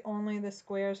really only the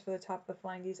squares for the top of the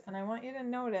flying geese. And I want you to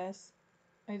notice,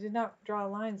 I did not draw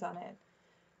lines on it.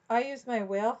 I used my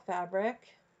whale fabric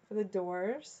for the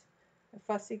doors. I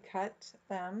fussy cut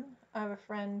them. I have a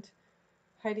friend,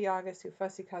 Heidi August, who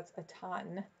fussy cuts a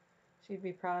ton. She'd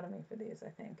be proud of me for these, I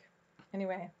think.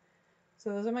 Anyway,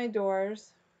 so those are my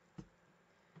doors.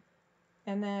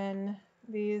 And then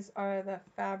these are the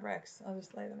fabrics. I'll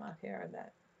just lay them out here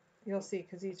that you'll see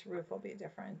because each roof will be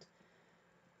different.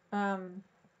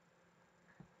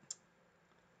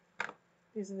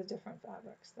 These are the different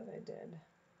fabrics that I did.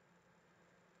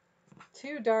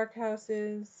 2 dark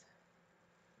houses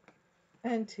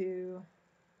and 2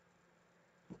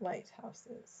 light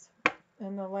houses.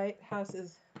 And the light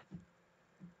houses,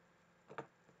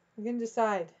 you can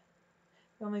decide.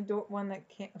 The only one that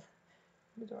can't,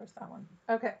 the door is that one.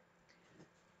 Okay,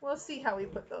 we'll see how we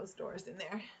put those doors in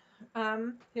there.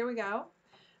 Here we go.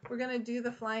 We're gonna do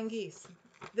the flying geese.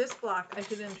 This block, I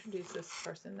should introduce this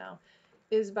person now,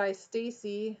 is by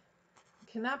Stacy.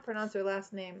 Cannot pronounce her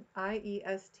last name.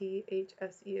 Iesthsu.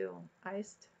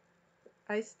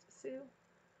 Sue.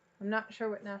 I'm not sure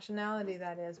what nationality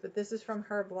that is, but this is from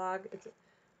her blog.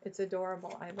 It's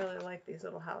adorable. I really like these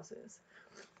little houses.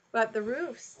 But the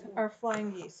roofs are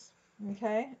flying geese.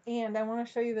 Okay, and I want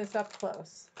to show you this up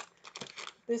close.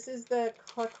 This is the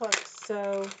Cluck Cluck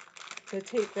Sew, the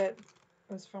tape that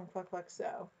was from Cluck Cluck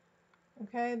Sew.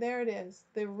 Okay, there it is.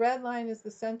 The red line is the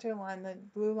center line. The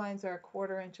blue lines are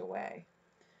 1/4 inch away.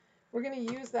 We're going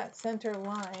to use that center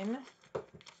line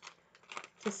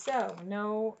to sew.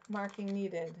 No marking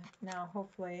needed. Now,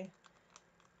 hopefully,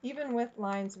 even with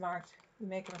lines marked, you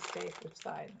make a mistake which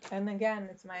side. And again,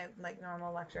 it's my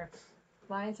normal lecture.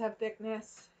 Lines have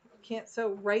thickness. You can't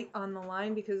sew right on the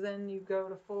line because then you go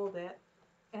to fold it,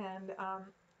 and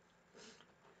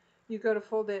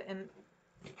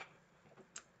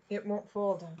it won't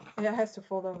fold. It has to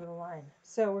fold over the line.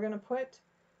 So we're going to put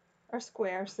our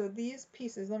square. So these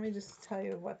pieces, let me just tell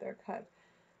you what they're cut.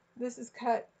 This is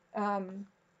cut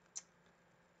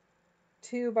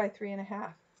 2 by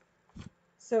 3.5.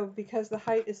 So because the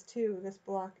height is 2, this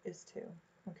block is 2.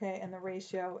 Okay, and the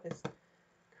ratio is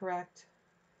correct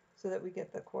so that we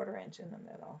get the 1/4 inch in the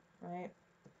middle, right?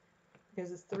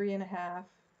 Because it's 3.5.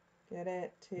 Get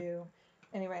it? 2.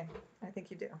 Anyway, I think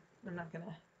you do. I'm not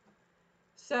gonna.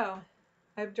 So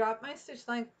I've dropped my stitch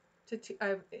length to 2.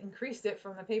 I've increased it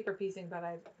from the paper piecing, but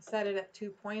I've set it at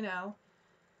 2.0.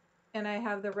 And I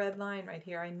have the red line right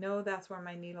here. I know that's where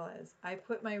my needle is. I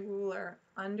put my ruler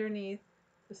underneath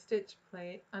the stitch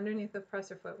plate, underneath the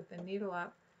presser foot with the needle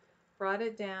up, brought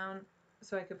it down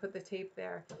so I could put the tape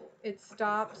there. It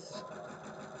stops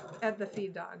at the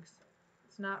feed dogs.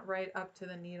 It's not right up to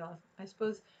the needle. I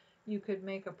suppose you could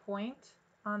make a point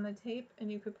on the tape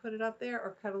and you could put it up there,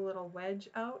 or cut a little wedge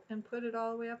out and put it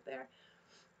all the way up there.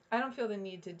 I don't feel the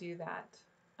need to do that.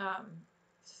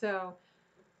 So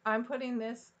I'm putting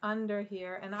this under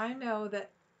here, and I know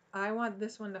that I want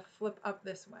this one to flip up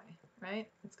this way, right?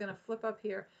 It's going to flip up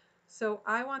here. So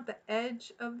I want the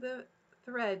edge of the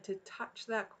thread to touch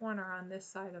that corner on this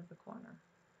side of the corner.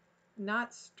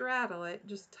 Not straddle it,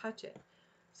 just touch it.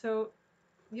 So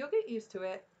you'll get used to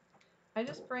it. I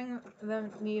just bring the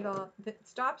needle, that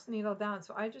stops needle down,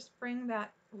 so I just bring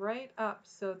that right up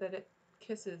so that it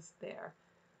kisses there.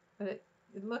 But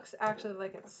it looks actually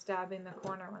like it's stabbing the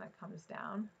corner when it comes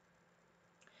down.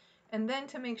 And then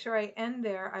to make sure I end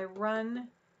there, I run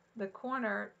the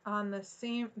corner on the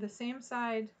same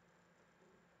side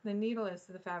the needle is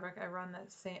to the fabric. I run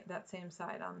that same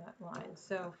side on that line.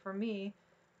 So for me,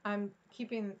 I'm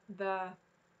keeping the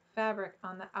fabric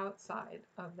on the outside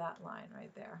of that line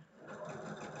right there.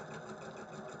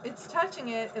 It's touching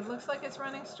it. It looks like it's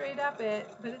running straight up it,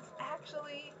 but it's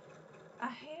actually a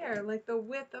hair, like the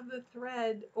width of the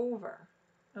thread over.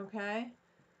 Okay?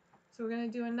 So we're going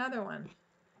to do another one.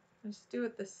 Let's do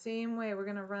it the same way. We're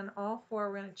going to run all 4.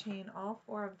 We're going to chain all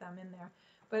 4 of them in there.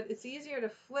 But it's easier to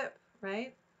flip,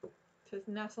 right? To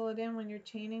nestle it in when you're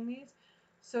chaining these.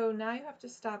 So now you have to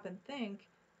stop and think.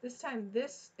 This time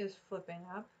this is flipping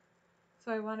up.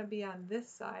 So I want to be on this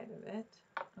side of it.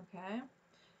 Okay?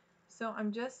 So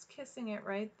I'm just kissing it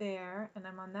right there, and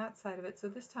I'm on that side of it. So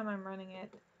this time I'm running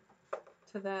it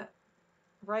to the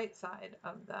right side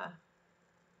of the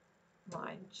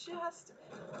line. Just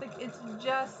like it's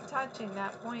just touching,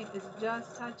 that point is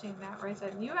just touching that right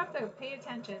side. You have to pay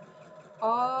attention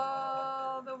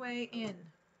all the way in.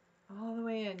 All the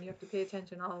way in. You have to pay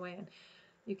attention all the way in.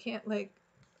 You can't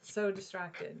so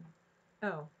distracted.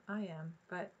 Oh, I am,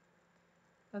 but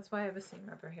that's why I have a seam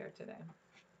ripper here today.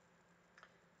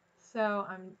 So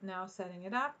I'm now setting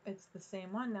it up. It's the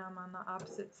same one. Now I'm on the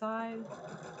opposite side,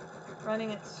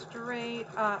 running it straight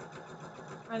up,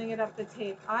 running it up the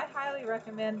tape. I highly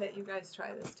recommend that you guys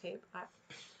try this tape. I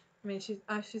mean,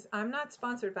 I'm not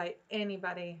sponsored by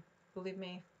anybody, believe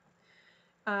me.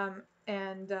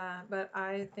 But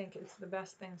I think it's the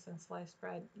best thing since sliced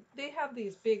bread. They have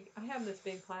I have this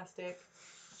big plastic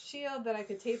shield that I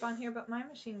could tape on here, but my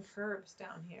machine curves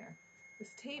down here. This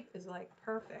tape is like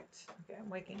perfect. Okay, I'm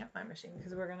waking up my machine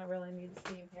because we're gonna really need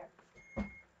steam here.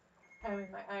 I mean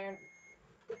my iron.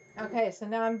 Okay, so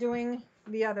now I'm doing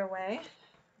the other way.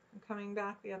 I'm coming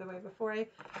back the other way. Before I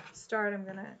start, I'm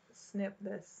gonna snip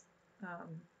this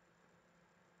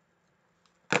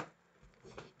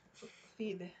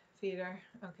feeder.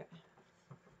 Okay.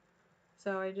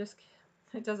 So I just,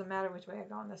 it doesn't matter which way I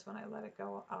go on this one. I let it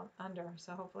go out under,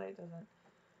 so hopefully it doesn't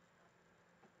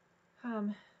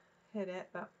hit it.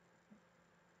 But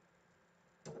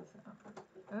so,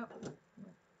 oh,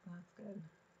 that's good.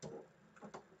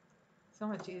 So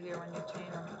much easier when you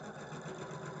chain them.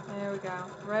 There we go,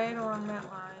 right along that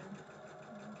line,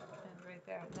 and right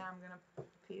there. Now I'm gonna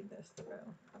feed this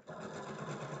through.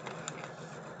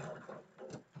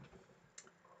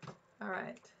 All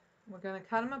right, we're gonna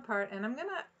cut them apart, and I'm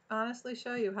gonna honestly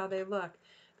show you how they look,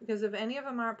 because if any of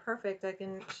them aren't perfect, I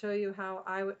can show you how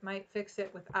I might fix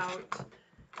it without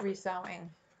resewing,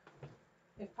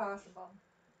 if possible.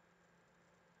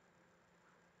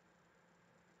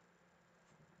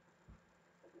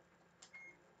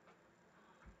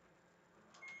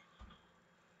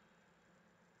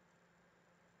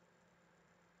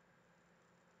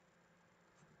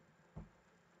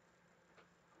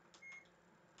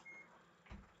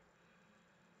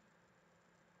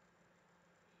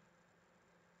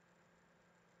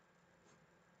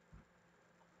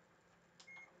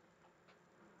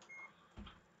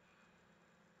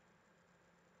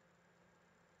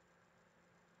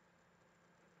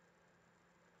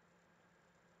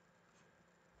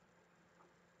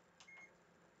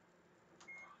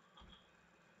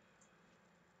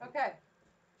 Okay,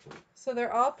 so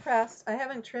they're all pressed. I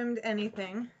haven't trimmed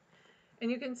anything. And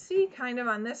you can see kind of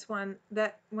on this one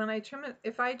that when I trim it,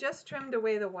 if I just trimmed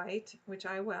away the white, which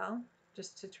I will,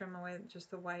 just to trim away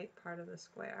just the white part of the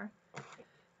square,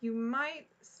 you might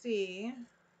see,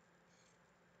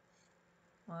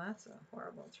 well, that's a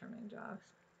horrible trimming job.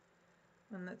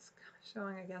 When it's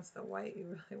showing against the white, you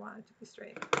really want it to be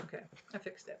straight. Okay, I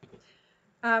fixed it.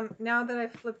 Now that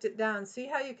I've flipped it down, see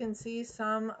how you can see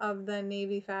some of the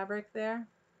navy fabric there?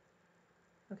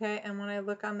 Okay, and when I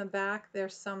look on the back,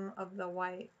 there's some of the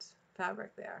white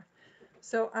fabric there.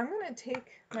 So I'm going to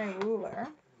take my ruler.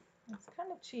 It's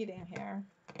kind of cheating here.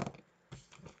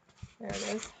 There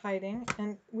it is, hiding.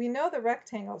 And we know the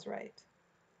rectangle's right.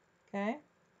 Okay?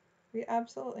 We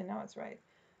absolutely know it's right.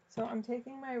 So I'm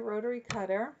taking my rotary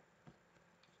cutter.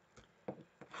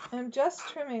 I'm just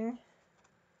trimming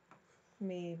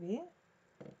maybe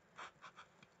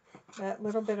that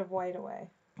little bit of white away.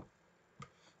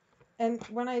 And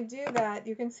when I do that,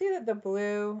 you can see that the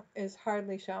blue is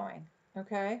hardly showing,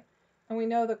 okay? And we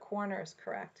know the corner is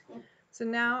correct. So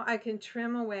now I can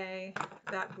trim away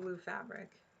that blue fabric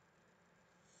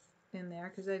in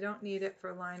there because I don't need it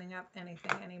for lining up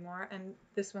anything anymore. And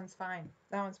this one's fine.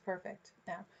 That one's perfect.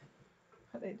 Now,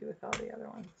 what do I do with all the other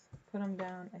ones? Put them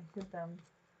down. I hid them.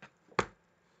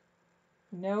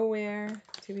 Nowhere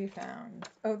to be found.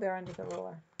 Oh, they're under the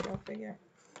ruler. Go figure.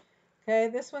 Okay,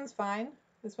 this one's fine.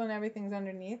 This one, everything's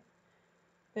underneath.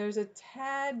 There's a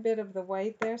tad bit of the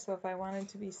white there, so if I wanted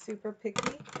to be super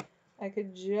picky, I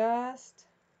could just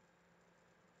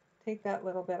take that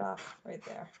little bit off right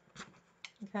there.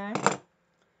 Okay?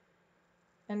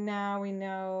 And now we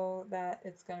know that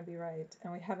it's going to be right,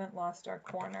 and we haven't lost our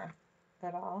corner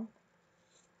at all.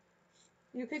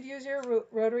 You could use your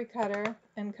rotary cutter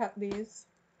and cut these.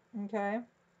 Okay?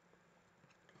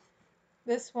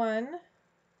 This one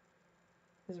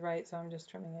is right, so I'm just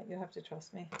trimming it. You have to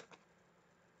trust me.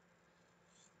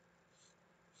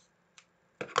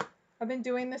 I've been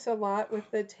doing this a lot with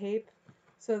the tape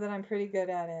so that I'm pretty good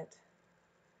at it.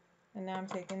 And now I'm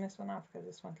taking this one off because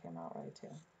this one came out right too.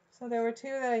 So there were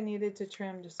two that I needed to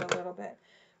trim just a little bit.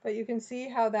 But you can see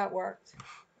how that worked.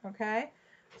 Okay?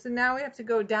 So now we have to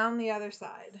go down the other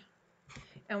side.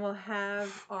 And we'll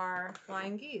have our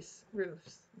flying geese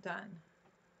roofs done.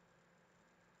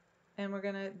 And we're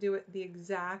going to do it the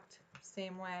exact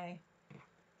same way.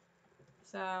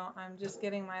 So I'm just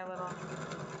getting my little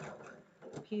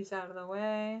piece out of the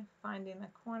way, finding the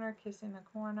corner, kissing the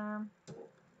corner.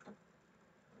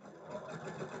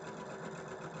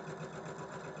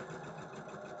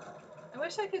 I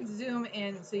wish I could zoom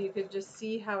in so you could just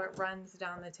see how it runs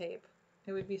down the tape.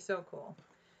 It would be so cool.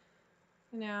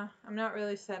 You know, I'm not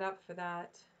really set up for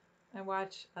that. I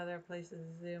watch other places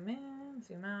zoom in,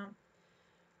 zoom out.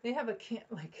 They have a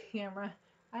camera.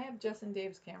 I have Jess and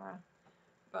Dave's camera,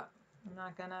 but I'm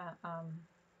not gonna, I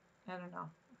don't know.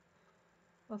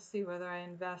 We'll see whether I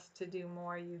invest to do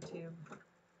more YouTube.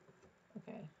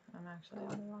 Okay, I'm actually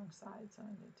on the wrong side, so I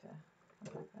need to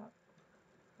come back up.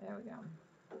 There we go.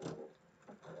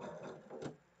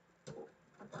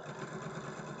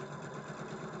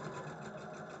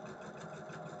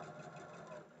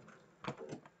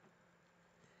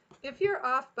 If you're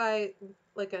off by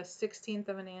like a 1/16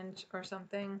 of an inch or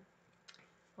something,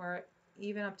 or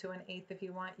even up to an eighth if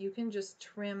you want, you can just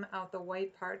trim out the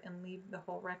white part and leave the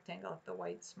whole rectangle if the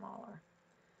white's smaller.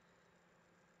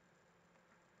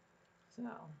 So,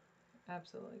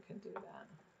 absolutely could do that.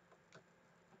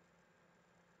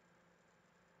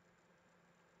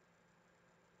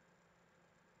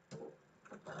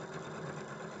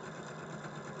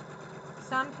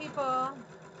 Some people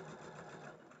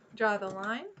draw the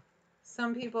line.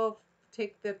 Some people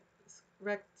take the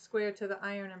square to the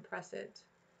iron and press it.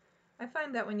 I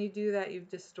find that when you do that, you've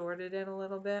distorted it a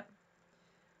little bit.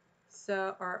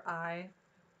 So, or I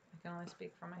can only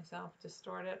speak for myself,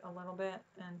 distort it a little bit,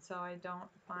 and so I don't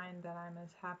find that I'm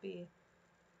as happy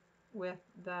with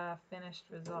the finished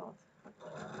result.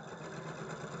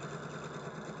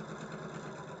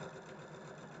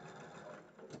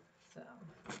 So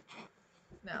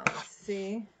now let's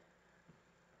see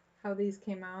how these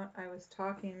came out. I was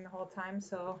talking the whole time,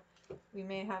 so we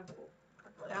may have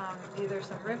either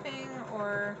some ripping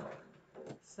or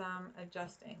some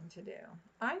adjusting to do.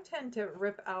 I tend to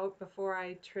rip out before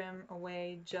I trim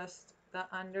away just the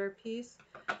under piece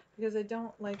because I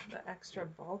don't like the extra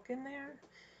bulk in there.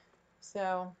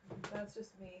 So that's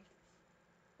just me.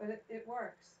 But it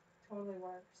works. Totally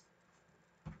works.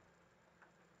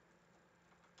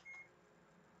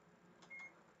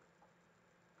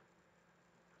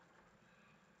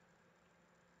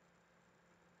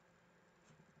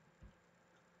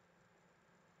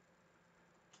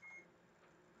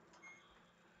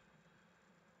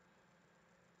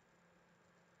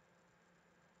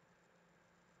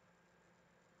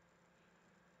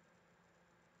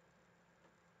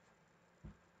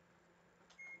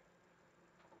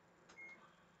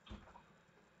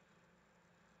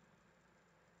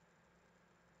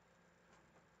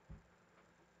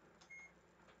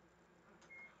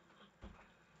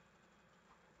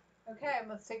 Okay,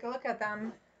 let's take a look at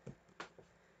them.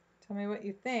 Tell me what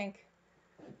you think.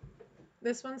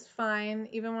 This one's fine.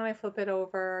 Even when I flip it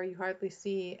over, you hardly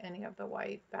see any of the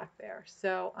white back there.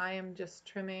 So I am just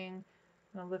trimming.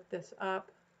 I'm going to lift this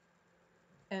up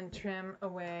and trim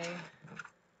away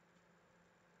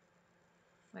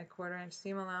my 1/4 inch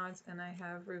seam allowance, and I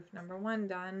have roof number 1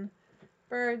 done.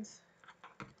 Birds.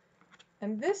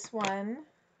 And this one,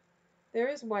 there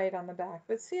is white on the back,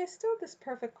 but see, I still have this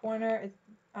perfect corner.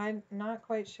 I'm not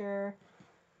quite sure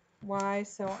why,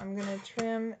 so I'm going to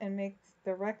trim and make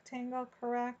the rectangle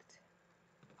correct.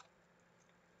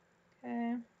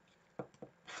 Okay.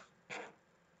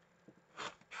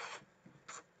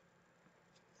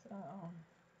 So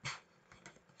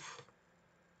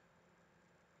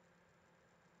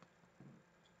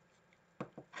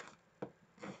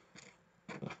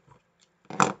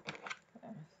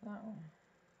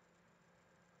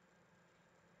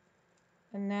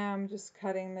and now I'm just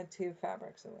cutting the 2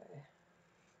 fabrics away.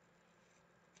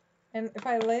 And if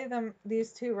I lay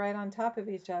these two right on top of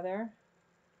each other,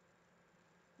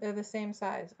 they're the same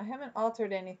size. I haven't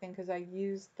altered anything because I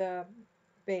used the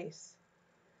base.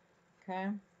 Okay.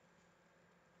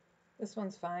 This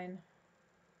one's fine.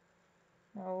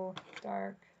 No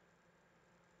dark.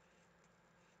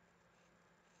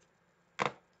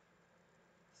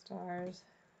 Stars.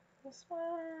 This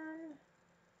one.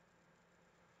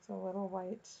 It's a little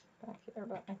white back here,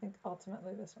 but I think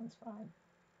ultimately this one's fine.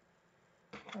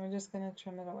 And we're just going to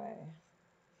trim it away.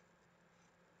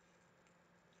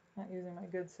 Not using my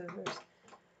good scissors,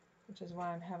 which is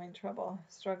why I'm having trouble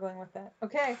struggling with that.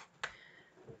 Okay.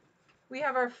 We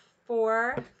have our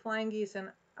 4 flying geese,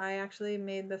 and I actually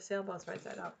made the sailboats right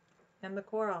side up and the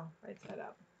coral right side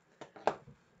up.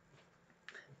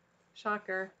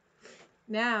 Shocker.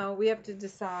 Now we have to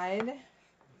decide,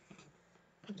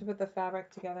 to put the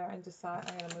fabric together and decide.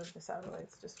 I'm going to move this out of the way,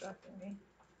 it's distracting me.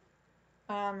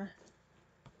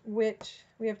 Which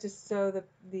we have to sew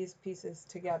these pieces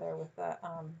together with the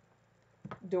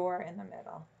door in the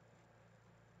middle,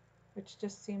 which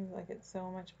just seems like it's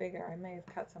so much bigger. I may have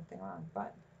cut something wrong,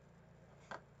 but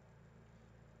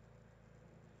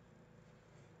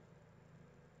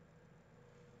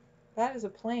that is a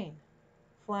plane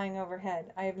flying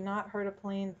overhead. I have not heard a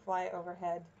plane fly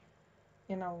overhead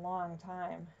in a long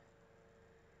time.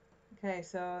 Okay,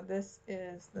 so this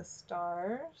is the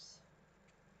stars.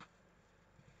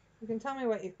 You can tell me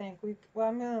what you think. Well,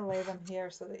 I'm going to lay them here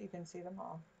so that you can see them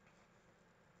all.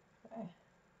 Okay.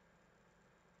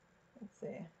 Let's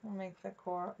see. We'll make the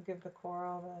coral, give the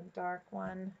coral the dark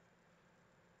one,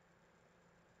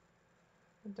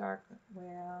 the dark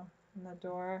whale, and the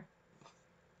door.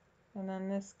 And then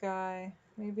this guy,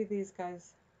 maybe these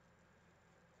guys.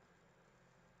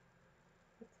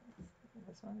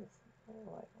 This one is the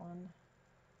light one.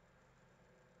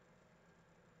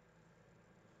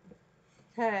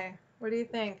 Okay, what do you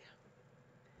think?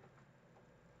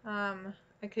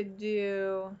 I could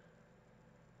do,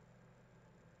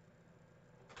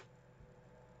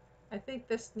 I think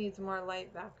this needs more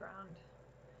light background.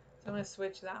 So I'm going to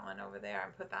switch that one over there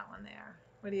and put that one there.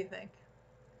 What do you think?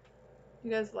 You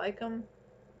guys like them?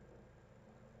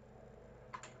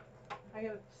 I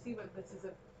gotta see what this is.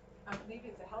 Maybe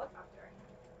it's a helicopter.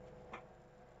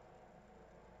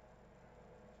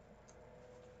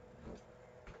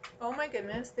 Oh my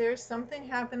goodness, there's something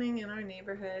happening in our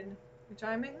neighborhood, which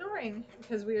I'm ignoring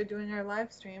because we are doing our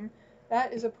live stream.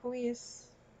 That is a police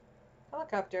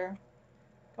helicopter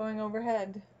going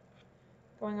overhead,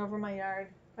 going over my yard.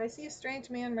 If I see a strange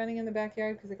man running in the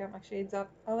backyard because I got my shades up,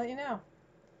 I'll let you know.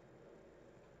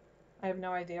 I have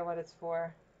no idea what it's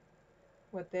for.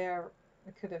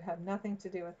 It could have had nothing to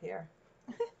do with here.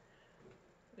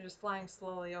 They're just flying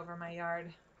slowly over my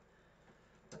yard.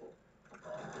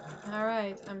 All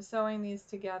right, I'm sewing these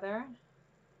together.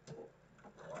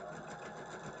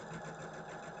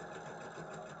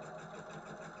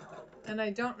 And I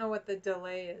don't know what the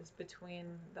delay is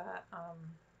between that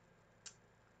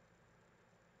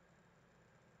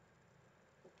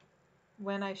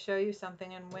when I show you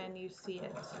something and when you see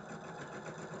it.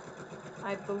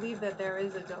 I believe that there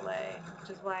is a delay, which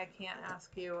is why I can't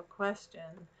ask you a question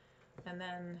and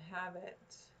then have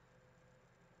it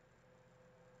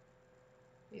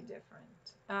be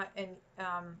different. And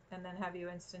then have you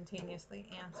instantaneously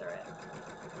answer it.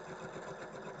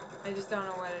 I just don't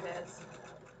know what it is.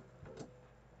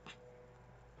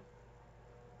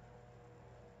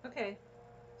 Okay,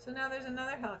 so now there's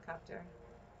another helicopter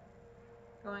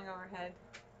going overhead.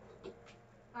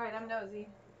 All right, I'm nosy.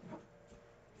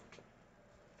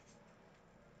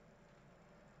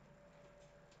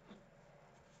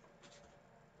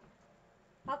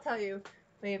 I'll tell you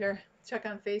later. Check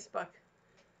on Facebook.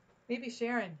 Maybe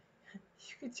Sharon,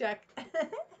 you could check.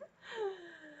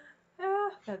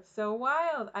 Ah, that's so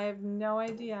wild. I have no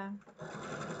idea.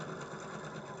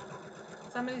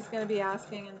 Somebody's going to be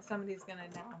asking and somebody's going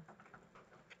to know.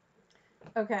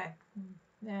 Okay,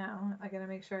 now I got to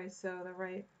make sure I sew the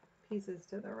right pieces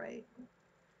to the right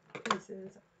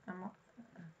pieces.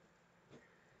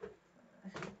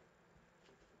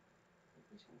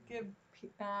 Give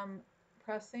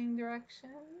pressing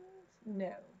directions?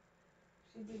 No,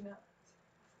 she did not.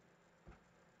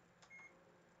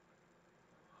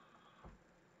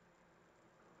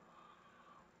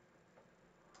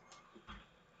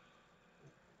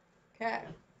 Okay,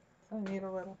 so I need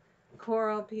a little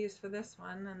coral piece for this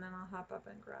one, and then I'll hop up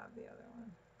and grab the other one.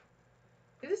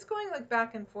 It is going like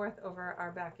back and forth over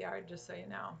our backyard, just so you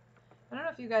know. I don't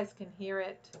know if you guys can hear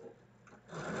it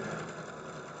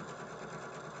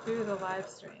through the live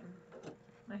stream.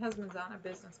 My husband's on a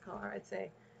business call, or I'd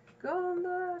say, go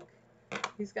look.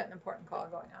 He's got an important call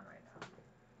going on right now.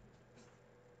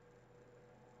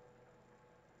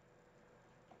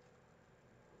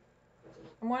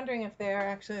 I'm wondering if they're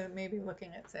actually maybe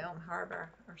looking at Salem Harbor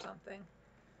or something.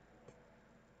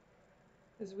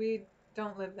 Because we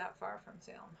don't live that far from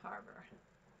Salem Harbor.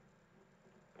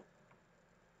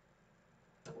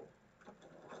 All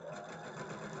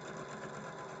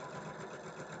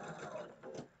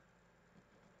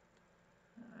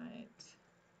right.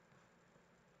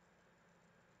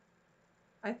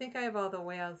 I think I have all the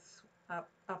whales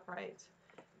upright.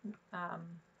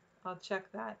 I'll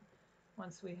check that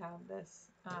once we have this.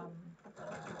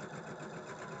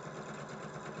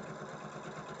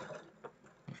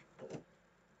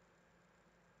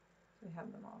 We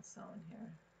have them all sewn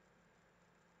here.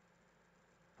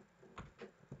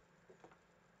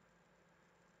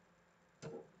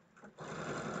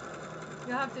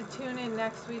 You'll have to tune in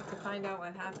next week to find out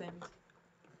what happened.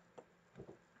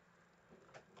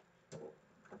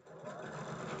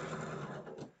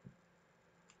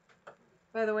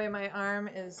 By the way,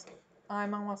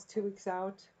 I'm almost 2 weeks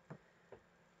out.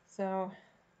 So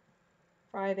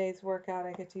Friday's workout,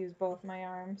 I get to use both my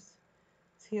arms.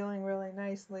 It's healing really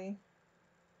nicely.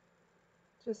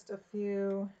 Just a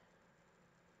few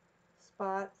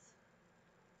spots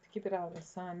to keep it out of the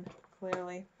sun,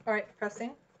 clearly. All right,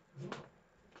 pressing.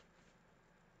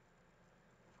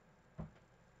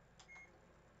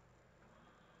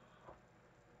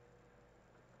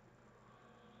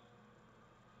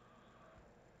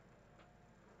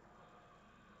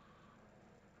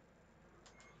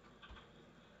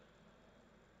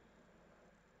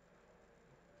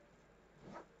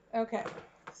 Okay,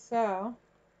 so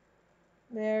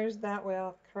there's that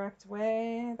whale correct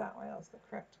way. That whale's the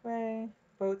correct way.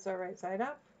 Boats are right side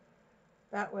up.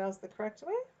 That whale's the correct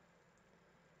way.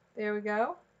 There we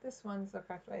go. This one's the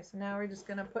correct way. So now we're just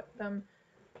going to put them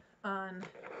on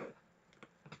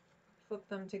flip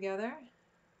them together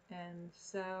and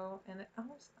sew, and I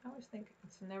always think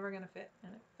it's never going to fit,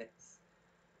 and it fits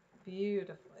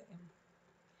beautifully.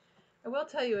 I will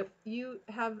tell you, if you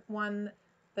have one,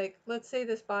 like let's say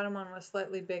this bottom one was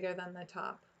slightly bigger than the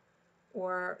top,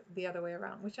 or the other way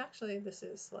around, which actually this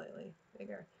is slightly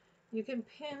bigger, you can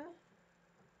pin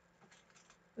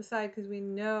the side because we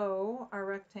know our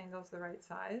rectangle is the right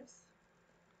size.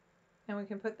 And we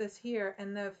can put this here,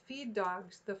 and the feed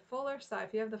dogs, the fuller side,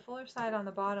 if you have the fuller side on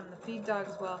the bottom, the feed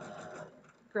dogs will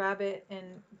grab it and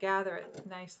gather it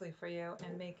nicely for you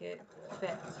and make it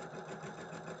fit.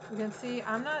 You can see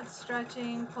I'm not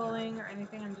stretching, pulling, or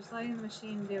anything. I'm just letting the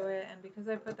machine do it, and because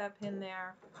I put that pin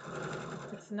there,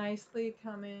 it's nicely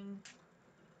coming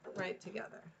right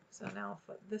together. So now I'll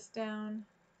flip this down.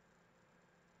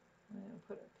 I'm going to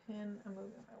put a pin. I'm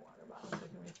moving my water bottle so I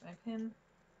can reach my pin.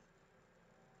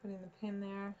 Putting the pin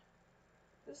there.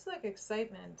 This is like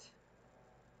excitement.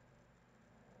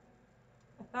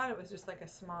 I thought it was just like a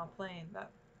small plane, but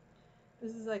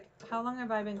this is like, how long have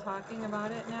I been talking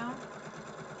about it now?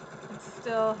 It's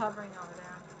still hovering over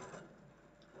there.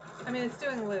 I mean, it's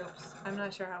doing loops. I'm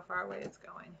not sure how far away it's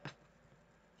going. It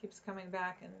keeps coming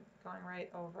back and going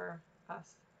right over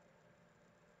us.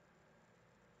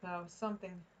 So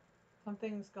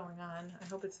something's going on. I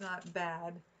hope it's not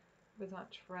bad. If it's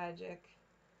not tragic.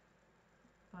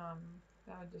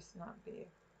 That would just not be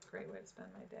a great way to spend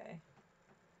my day.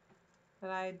 But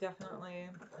I definitely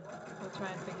will try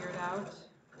and figure it out.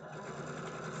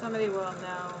 Somebody will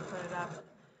know, put it up.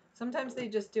 Sometimes they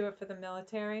just do it for the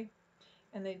military,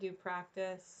 and they do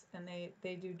practice, and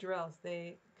they do drills.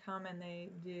 They come and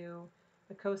they do,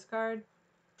 the Coast Guard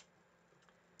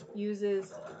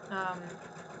uses,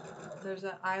 there's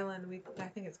an island, I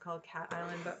think it's called Cat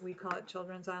Island, but we call it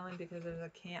Children's Island because there's a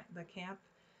camp, the camp.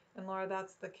 And Laura,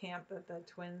 that's the camp that the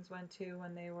twins went to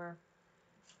when they were,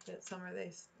 that summer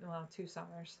well, 2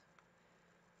 summers.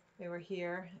 They were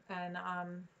here, and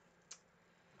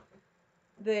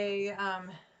they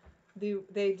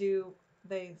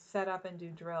set up and do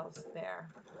drills there.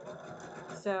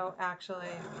 So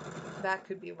actually, that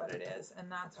could be what it is,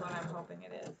 and that's what I'm hoping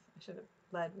it is. I should have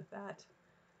led with that.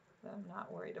 But I'm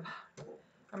not worried about.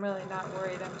 I'm really not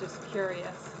worried. I'm just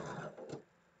curious.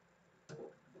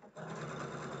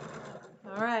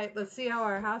 All right, let's see how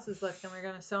our houses look, and we're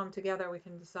going to sew them together. We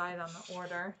can decide on the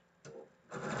order.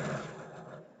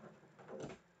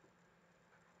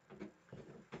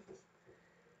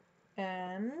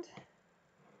 And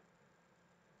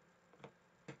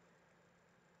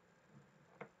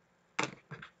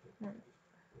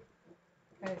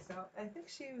okay, so I think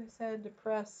she said to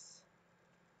press.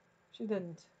 She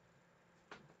didn't.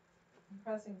 I'm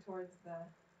pressing towards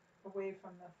away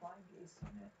from the flying geese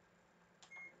unit.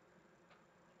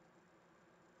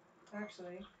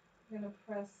 Actually, I'm going to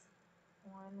press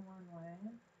one way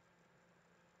and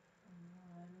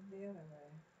one the other way.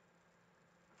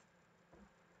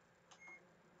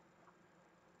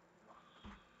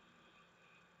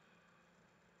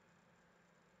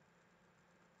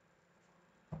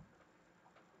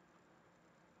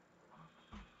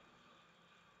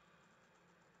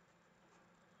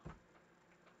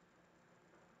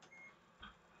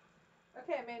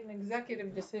 Okay, I made an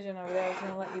executive decision over there. I was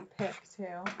going to let you pick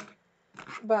too.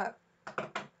 But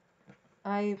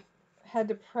I had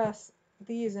to press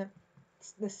these in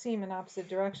the seam in opposite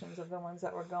directions of the ones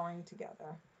that were going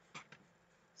together.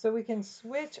 So we can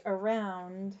switch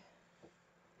around.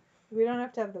 We don't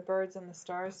have to have the birds and the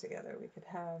stars together. We could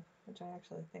have, which I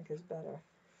actually think is better,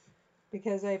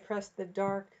 because I pressed the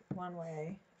dark one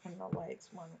way and the lights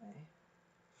one way.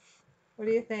 What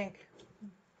do you think?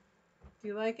 Do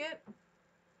you like it?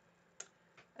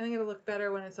 I think it'll look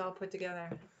better when it's all put together.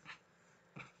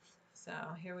 So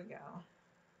here we go.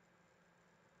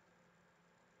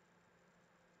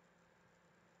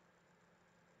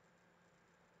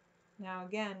 Now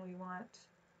again, we want,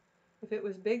 if it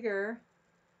was bigger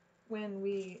when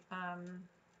we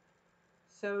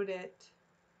sewed it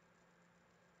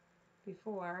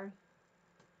before,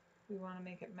 we want to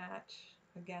make it match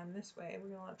again this way. We're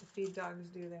going to let the feed dogs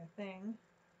do their thing.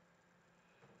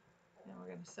 And we're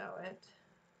going to sew it.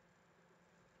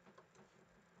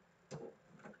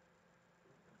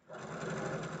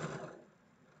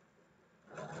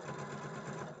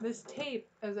 This tape,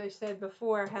 as I said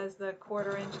before, has the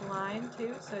 1/4 inch line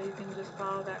too, so you can just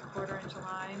follow that 1/4 inch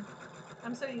line.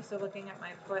 I'm so used to looking at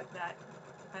my foot that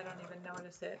I don't even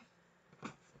notice it.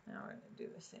 Now we're going to do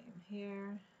the same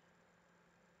here.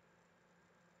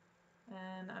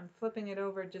 And I'm flipping it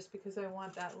over just because I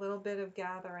want that little bit of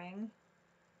gathering.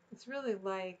 It's really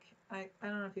like, I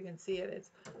don't know if you can see it,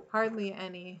 it's hardly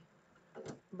any,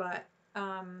 but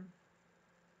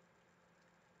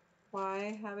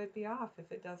Why have it be off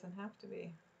if it doesn't have to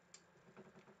be?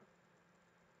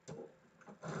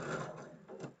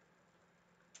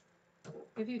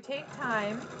 If you take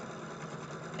time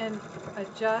and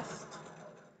adjust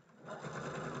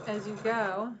as you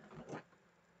go,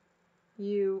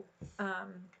 you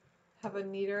have a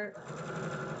neater,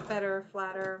 better,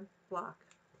 flatter block.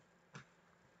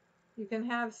 You can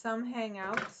have some hang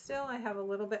out still. I have a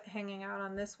little bit hanging out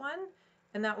on this one,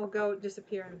 and that will go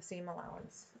disappear in the seam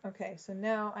allowance. Okay, so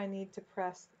now I need to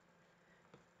press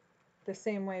the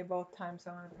same way both times.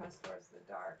 So I'm going to press towards the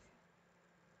dark.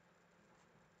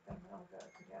 Then they'll go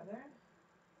together.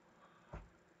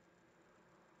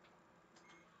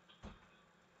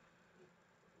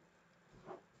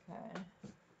 Okay.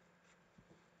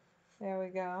 There we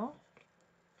go.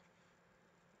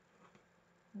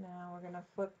 Now we're going to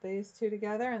flip these two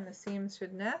together and the seams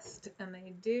should nest, and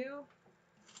they do.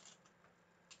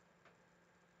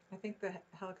 I think the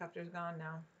helicopter's gone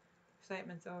now.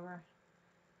 Excitement's over.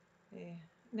 Okay.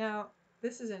 Now,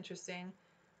 this is interesting.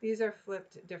 These are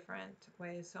flipped different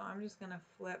ways, so I'm just going to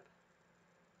flip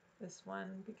this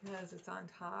one because it's on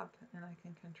top and I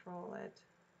can control it.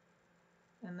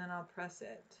 And then I'll press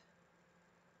it.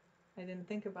 I didn't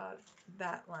think about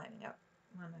that lining up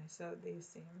when I sewed these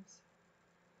seams.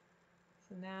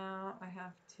 So now I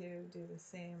have to do the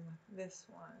same with this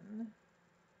one.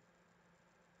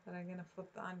 But I'm going to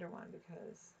flip the under one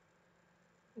because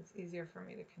it's easier for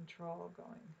me to control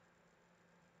going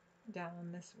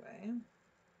down this way.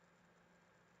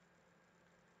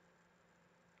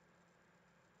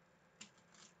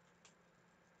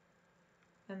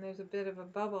 And there's a bit of a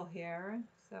bubble here,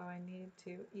 so I need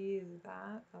to ease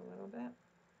that a little bit.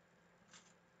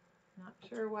 Not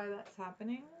sure why that's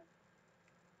happening,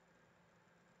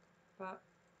 but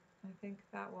I think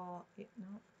that will,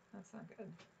 no, that's not good.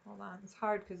 Hold on, it's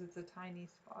hard because it's a tiny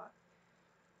spot.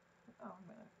 Oh, I'm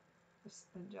gonna just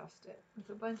adjust it with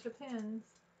a bunch of pins.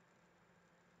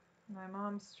 My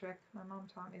mom's trick, my mom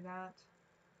taught me that.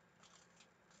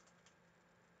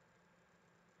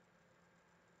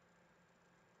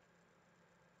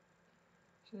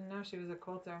 She didn't know she was a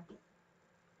quilter.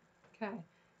 Okay,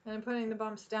 and I'm putting the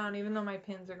bumps down even though my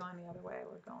pins are going the other way,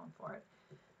 we're going for it.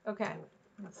 Okay,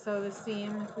 so the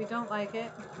seam, if we don't like it,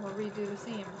 we'll redo the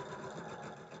seam.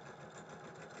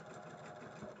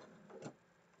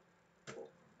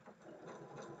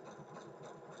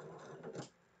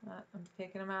 I'm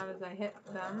taking them out as I hit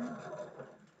them.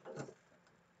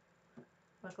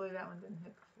 Luckily that one didn't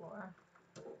hit the floor.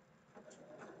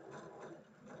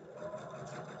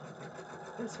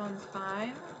 This one's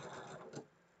fine.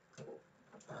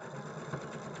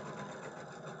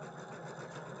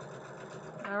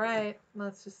 All right,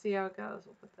 let's just see how it goes.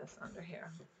 We'll put this under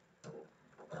here.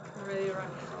 I'm ready to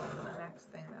rock and roll for the next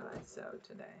thing that I sew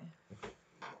today.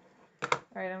 All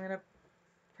right, I'm gonna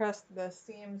press the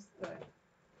seams the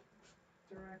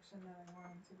direction that I want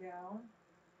them to go,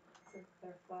 so that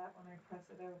they're flat when I press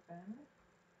it open.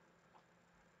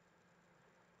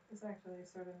 This actually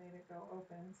sort of made it go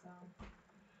open, so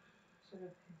should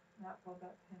have not pulled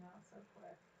that pin out so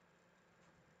quick.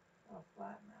 I'll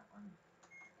flatten that one.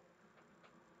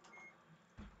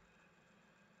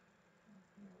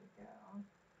 Here we go.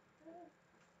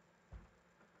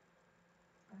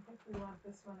 I think we want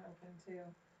this one open too,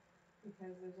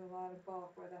 because there's a lot of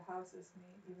bulk where the houses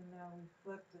meet, even though we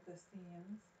flipped the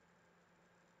seams.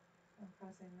 I'm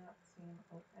pressing that seam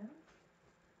open.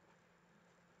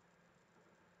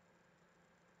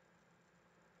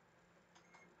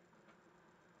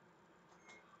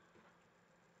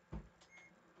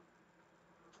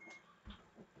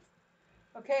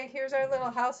 Okay, here's our little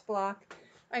house block.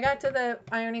 I got to the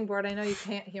ironing board. I know you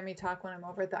can't hear me talk when I'm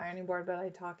over at the ironing board, but I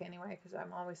talk anyway because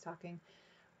I'm always talking.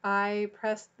 I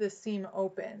pressed the seam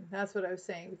open. That's what I was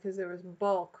saying, because there was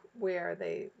bulk where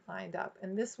they lined up.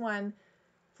 And this one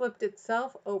flipped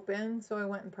itself open, so I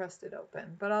went and pressed it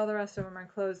open. But all the rest of them are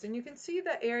closed. And you can see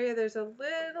the area, there's a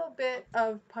little bit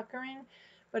of puckering,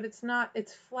 but it's not,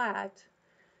 it's flat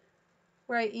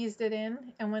where I eased it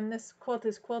in. And when this quilt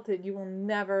is quilted, you will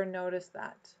never notice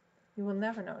that. You will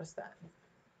never notice that.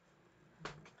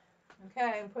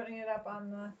 Okay, I'm putting it up on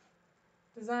the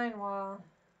design wall.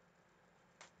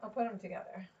 I'll put them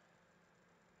together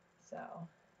so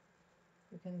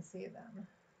you can see them.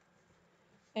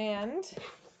 And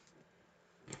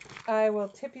I will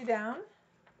tip you down.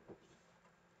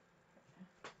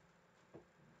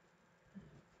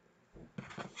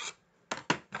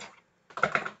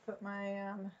 Put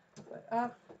my foot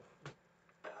up.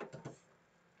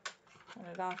 Turn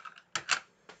it off.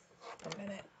 A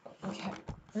minute. Okay.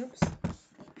 Oops.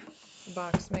 The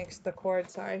box makes the cord.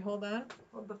 Sorry. Hold on.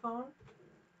 Hold the phone.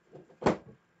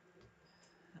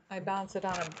 I bounce it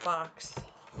on a box.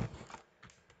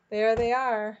 There they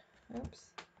are. Oops,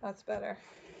 that's better.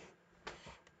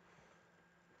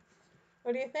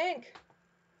 What do you think?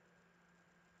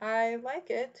 I like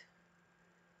it.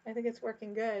 I think it's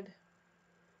working good.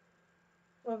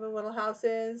 Love the little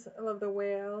houses. I love the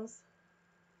whales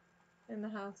in the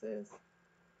houses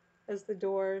as the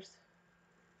doors.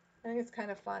 I think it's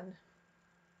kind of fun.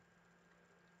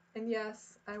 And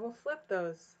yes, I will flip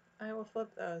those. I will flip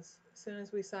those. As soon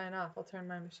as we sign off, I'll turn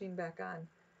my machine back on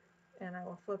and I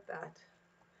will flip that.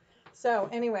 So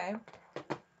anyway,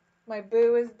 my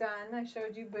Boo is done. I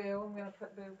showed you Boo. I'm going to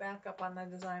put Boo back up on the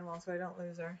design wall so I don't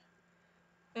lose her.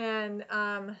 And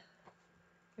I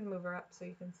can move her up so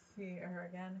you can see her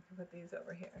again. I can put these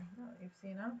over here. Oh, you've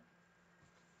seen them.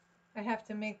 I have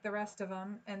to make the rest of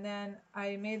them. And then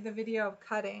I made the video of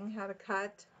cutting, how to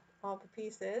cut all the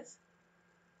pieces.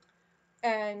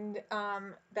 And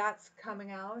that's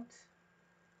coming out.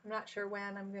 I'm not sure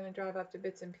when. I'm going to drive up to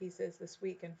Bits and Pieces this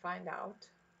week and find out.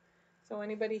 So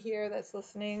anybody here that's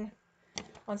listening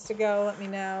wants to go, let me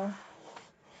know.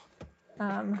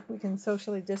 We can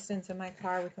socially distance in my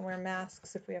car. We can wear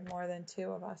masks if we have more than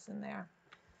 2 of us in there.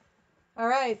 All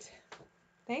right.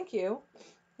 Thank you.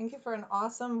 Thank you for an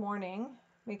awesome morning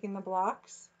making the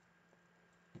blocks.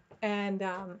 And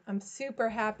I'm super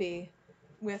happy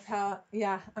with how,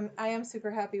 I am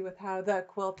super happy with how the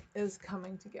quilt is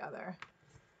coming together.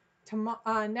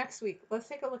 Next week, let's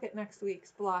take a look at next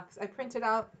week's blocks. I printed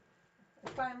out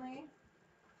finally.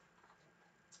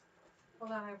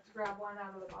 Hold on, I have to grab one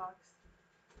out of the box.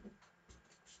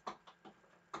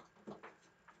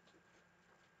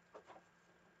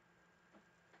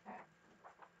 Okay.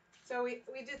 So we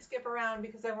did skip around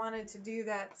because I wanted to do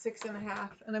that 6.5,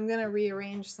 and I'm going to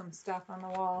rearrange some stuff on the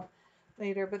wall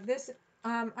later. But this,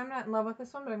 I'm not in love with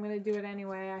this one, but I'm going to do it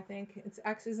anyway. I think it's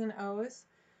X's and O's.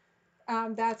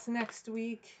 That's next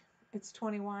week. It's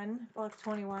 21, block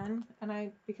 21,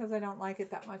 and because I don't like it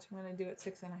that much, I'm going to do it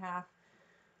 6.5.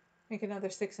 Make another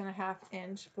 6.5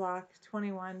 inch block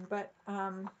 21, but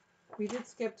we did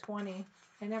skip 20.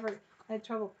 I had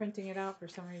trouble printing it out for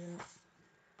some reason.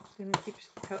 Didn't keep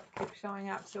showing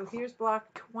up. So here's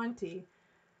block 20.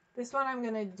 This one I'm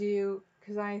going to do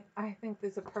because I think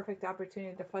there's a perfect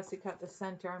opportunity to fussy cut the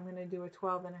center. I'm going to do a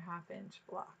 12.5 inch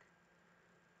block.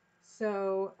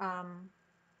 So I'm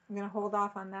going to hold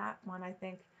off on that one, I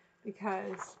think,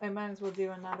 because I might as well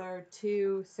do another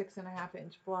 2 6.5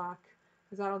 inch block,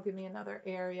 because that'll give me another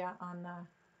area on the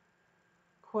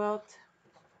quilt.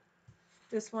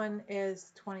 This one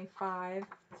is 25.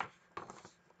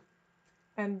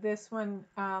 And this one,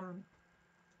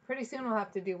 pretty soon we'll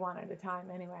have to do one at a time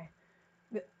anyway.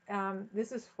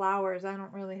 This is flowers. I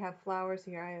don't really have flowers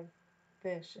here. I have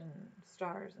fish and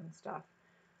stars and stuff.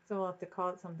 So we'll have to call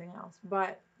it something else.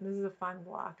 But this is a fun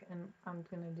block, and I'm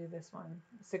going to do this one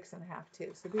 6.5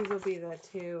 too. So these will be the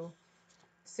 2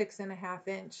 6.5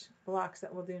 inch blocks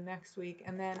that we'll do next week.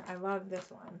 And then I love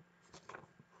this one.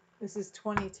 This is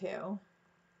 22.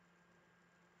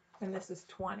 And this is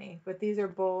 20. But these are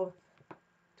both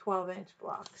 12 inch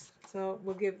blocks. So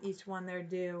we'll give each one their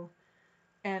due,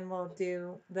 and we'll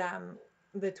do them.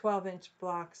 The 12 inch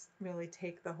blocks really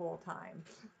take the whole time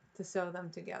to sew them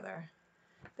together.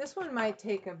 This one might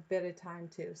take a bit of time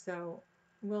too, so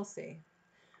we'll see.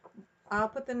 I'll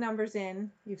put the numbers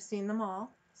in. You've seen them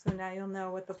all, so now you'll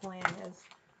know what the plan is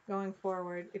going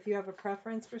forward. If you have a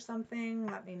preference for something,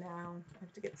 let me know. I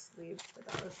have to get sleeves for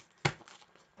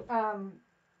those.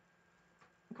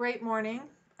 Great morning.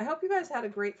 I hope you guys had a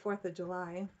great 4th of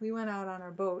July. We went out on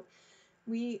our boat.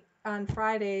 On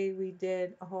Friday, we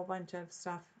did a whole bunch of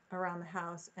stuff around the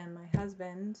house, and my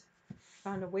husband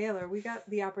found a whaler. We got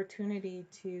the opportunity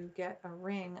to get a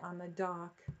ring on the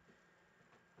dock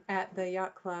at the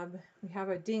yacht club. We have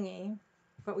a dinghy,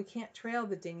 but we can't trail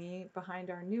the dinghy behind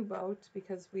our new boat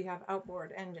because we have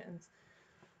outboard engines.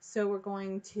 So we're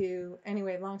going to,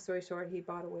 anyway, long story short, he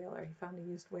bought a whaler. He found a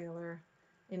used whaler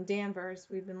in Danvers.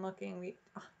 We've been looking. We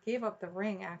gave up the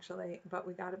ring actually, but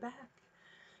we got it back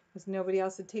because nobody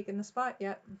else had taken the spot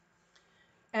yet.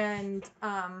 And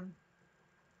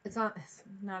it's not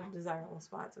a desirable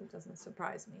spot, so it doesn't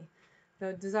surprise me.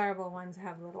 The desirable ones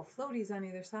have little floaties on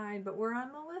either side, but we're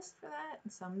on the list for that.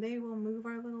 And someday we'll move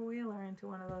our little whaler into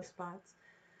one of those spots.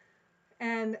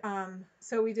 And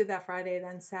so we did that Friday.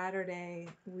 Then Saturday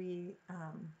we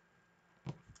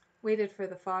waited for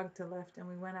the fog to lift, and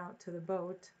we went out to the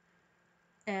boat,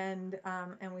 and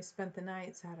we spent the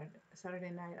night Saturday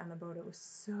night on the boat. It was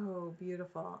so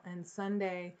beautiful. And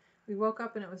Sunday we woke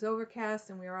up and it was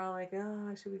overcast, and we were all like,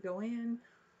 oh, should we go in?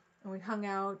 And we hung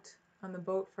out on the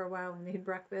boat for a while. We made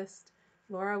breakfast,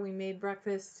 Laura, we made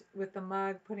breakfast with the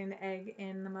mug, putting the egg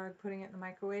in the mug, putting it in the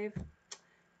microwave,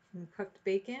 and cooked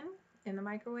bacon in the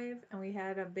microwave, and we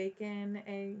had a bacon,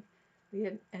 egg,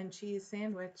 and cheese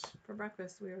sandwich for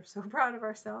breakfast. We were so proud of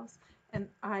ourselves, and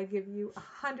I give you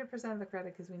 100% of the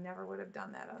credit because we never would have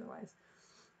done that otherwise.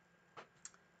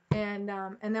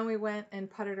 And then we went and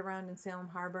puttered around in Salem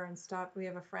Harbor and stopped. We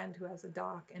have a friend who has a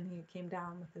dock, and he came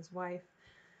down with his wife,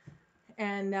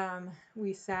 and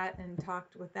we sat and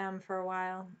talked with them for a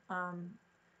while,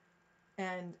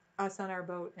 and us on our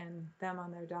boat and them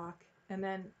on their dock, and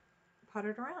then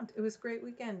puttered around. It was a great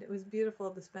weekend. It was beautiful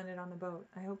to spend it on the boat.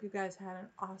 I hope you guys had an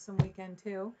awesome weekend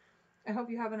too. I hope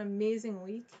you have an amazing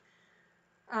week.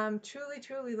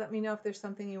 Truly let me know if there's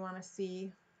something you want to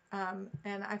see.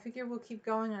 And I figure we'll keep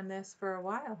going on this for a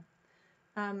while.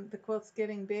 The quilt's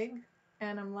getting big,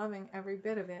 and I'm loving every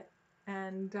bit of it.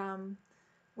 And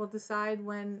we'll decide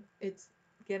when it's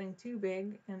getting too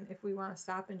big and if we want to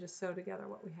stop and just sew together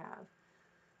what we have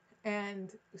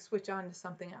and switch on to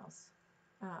something else,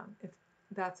 if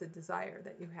that's a desire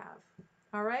that you have.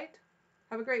 All right?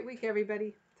 Have a great week,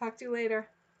 everybody. Talk to you later.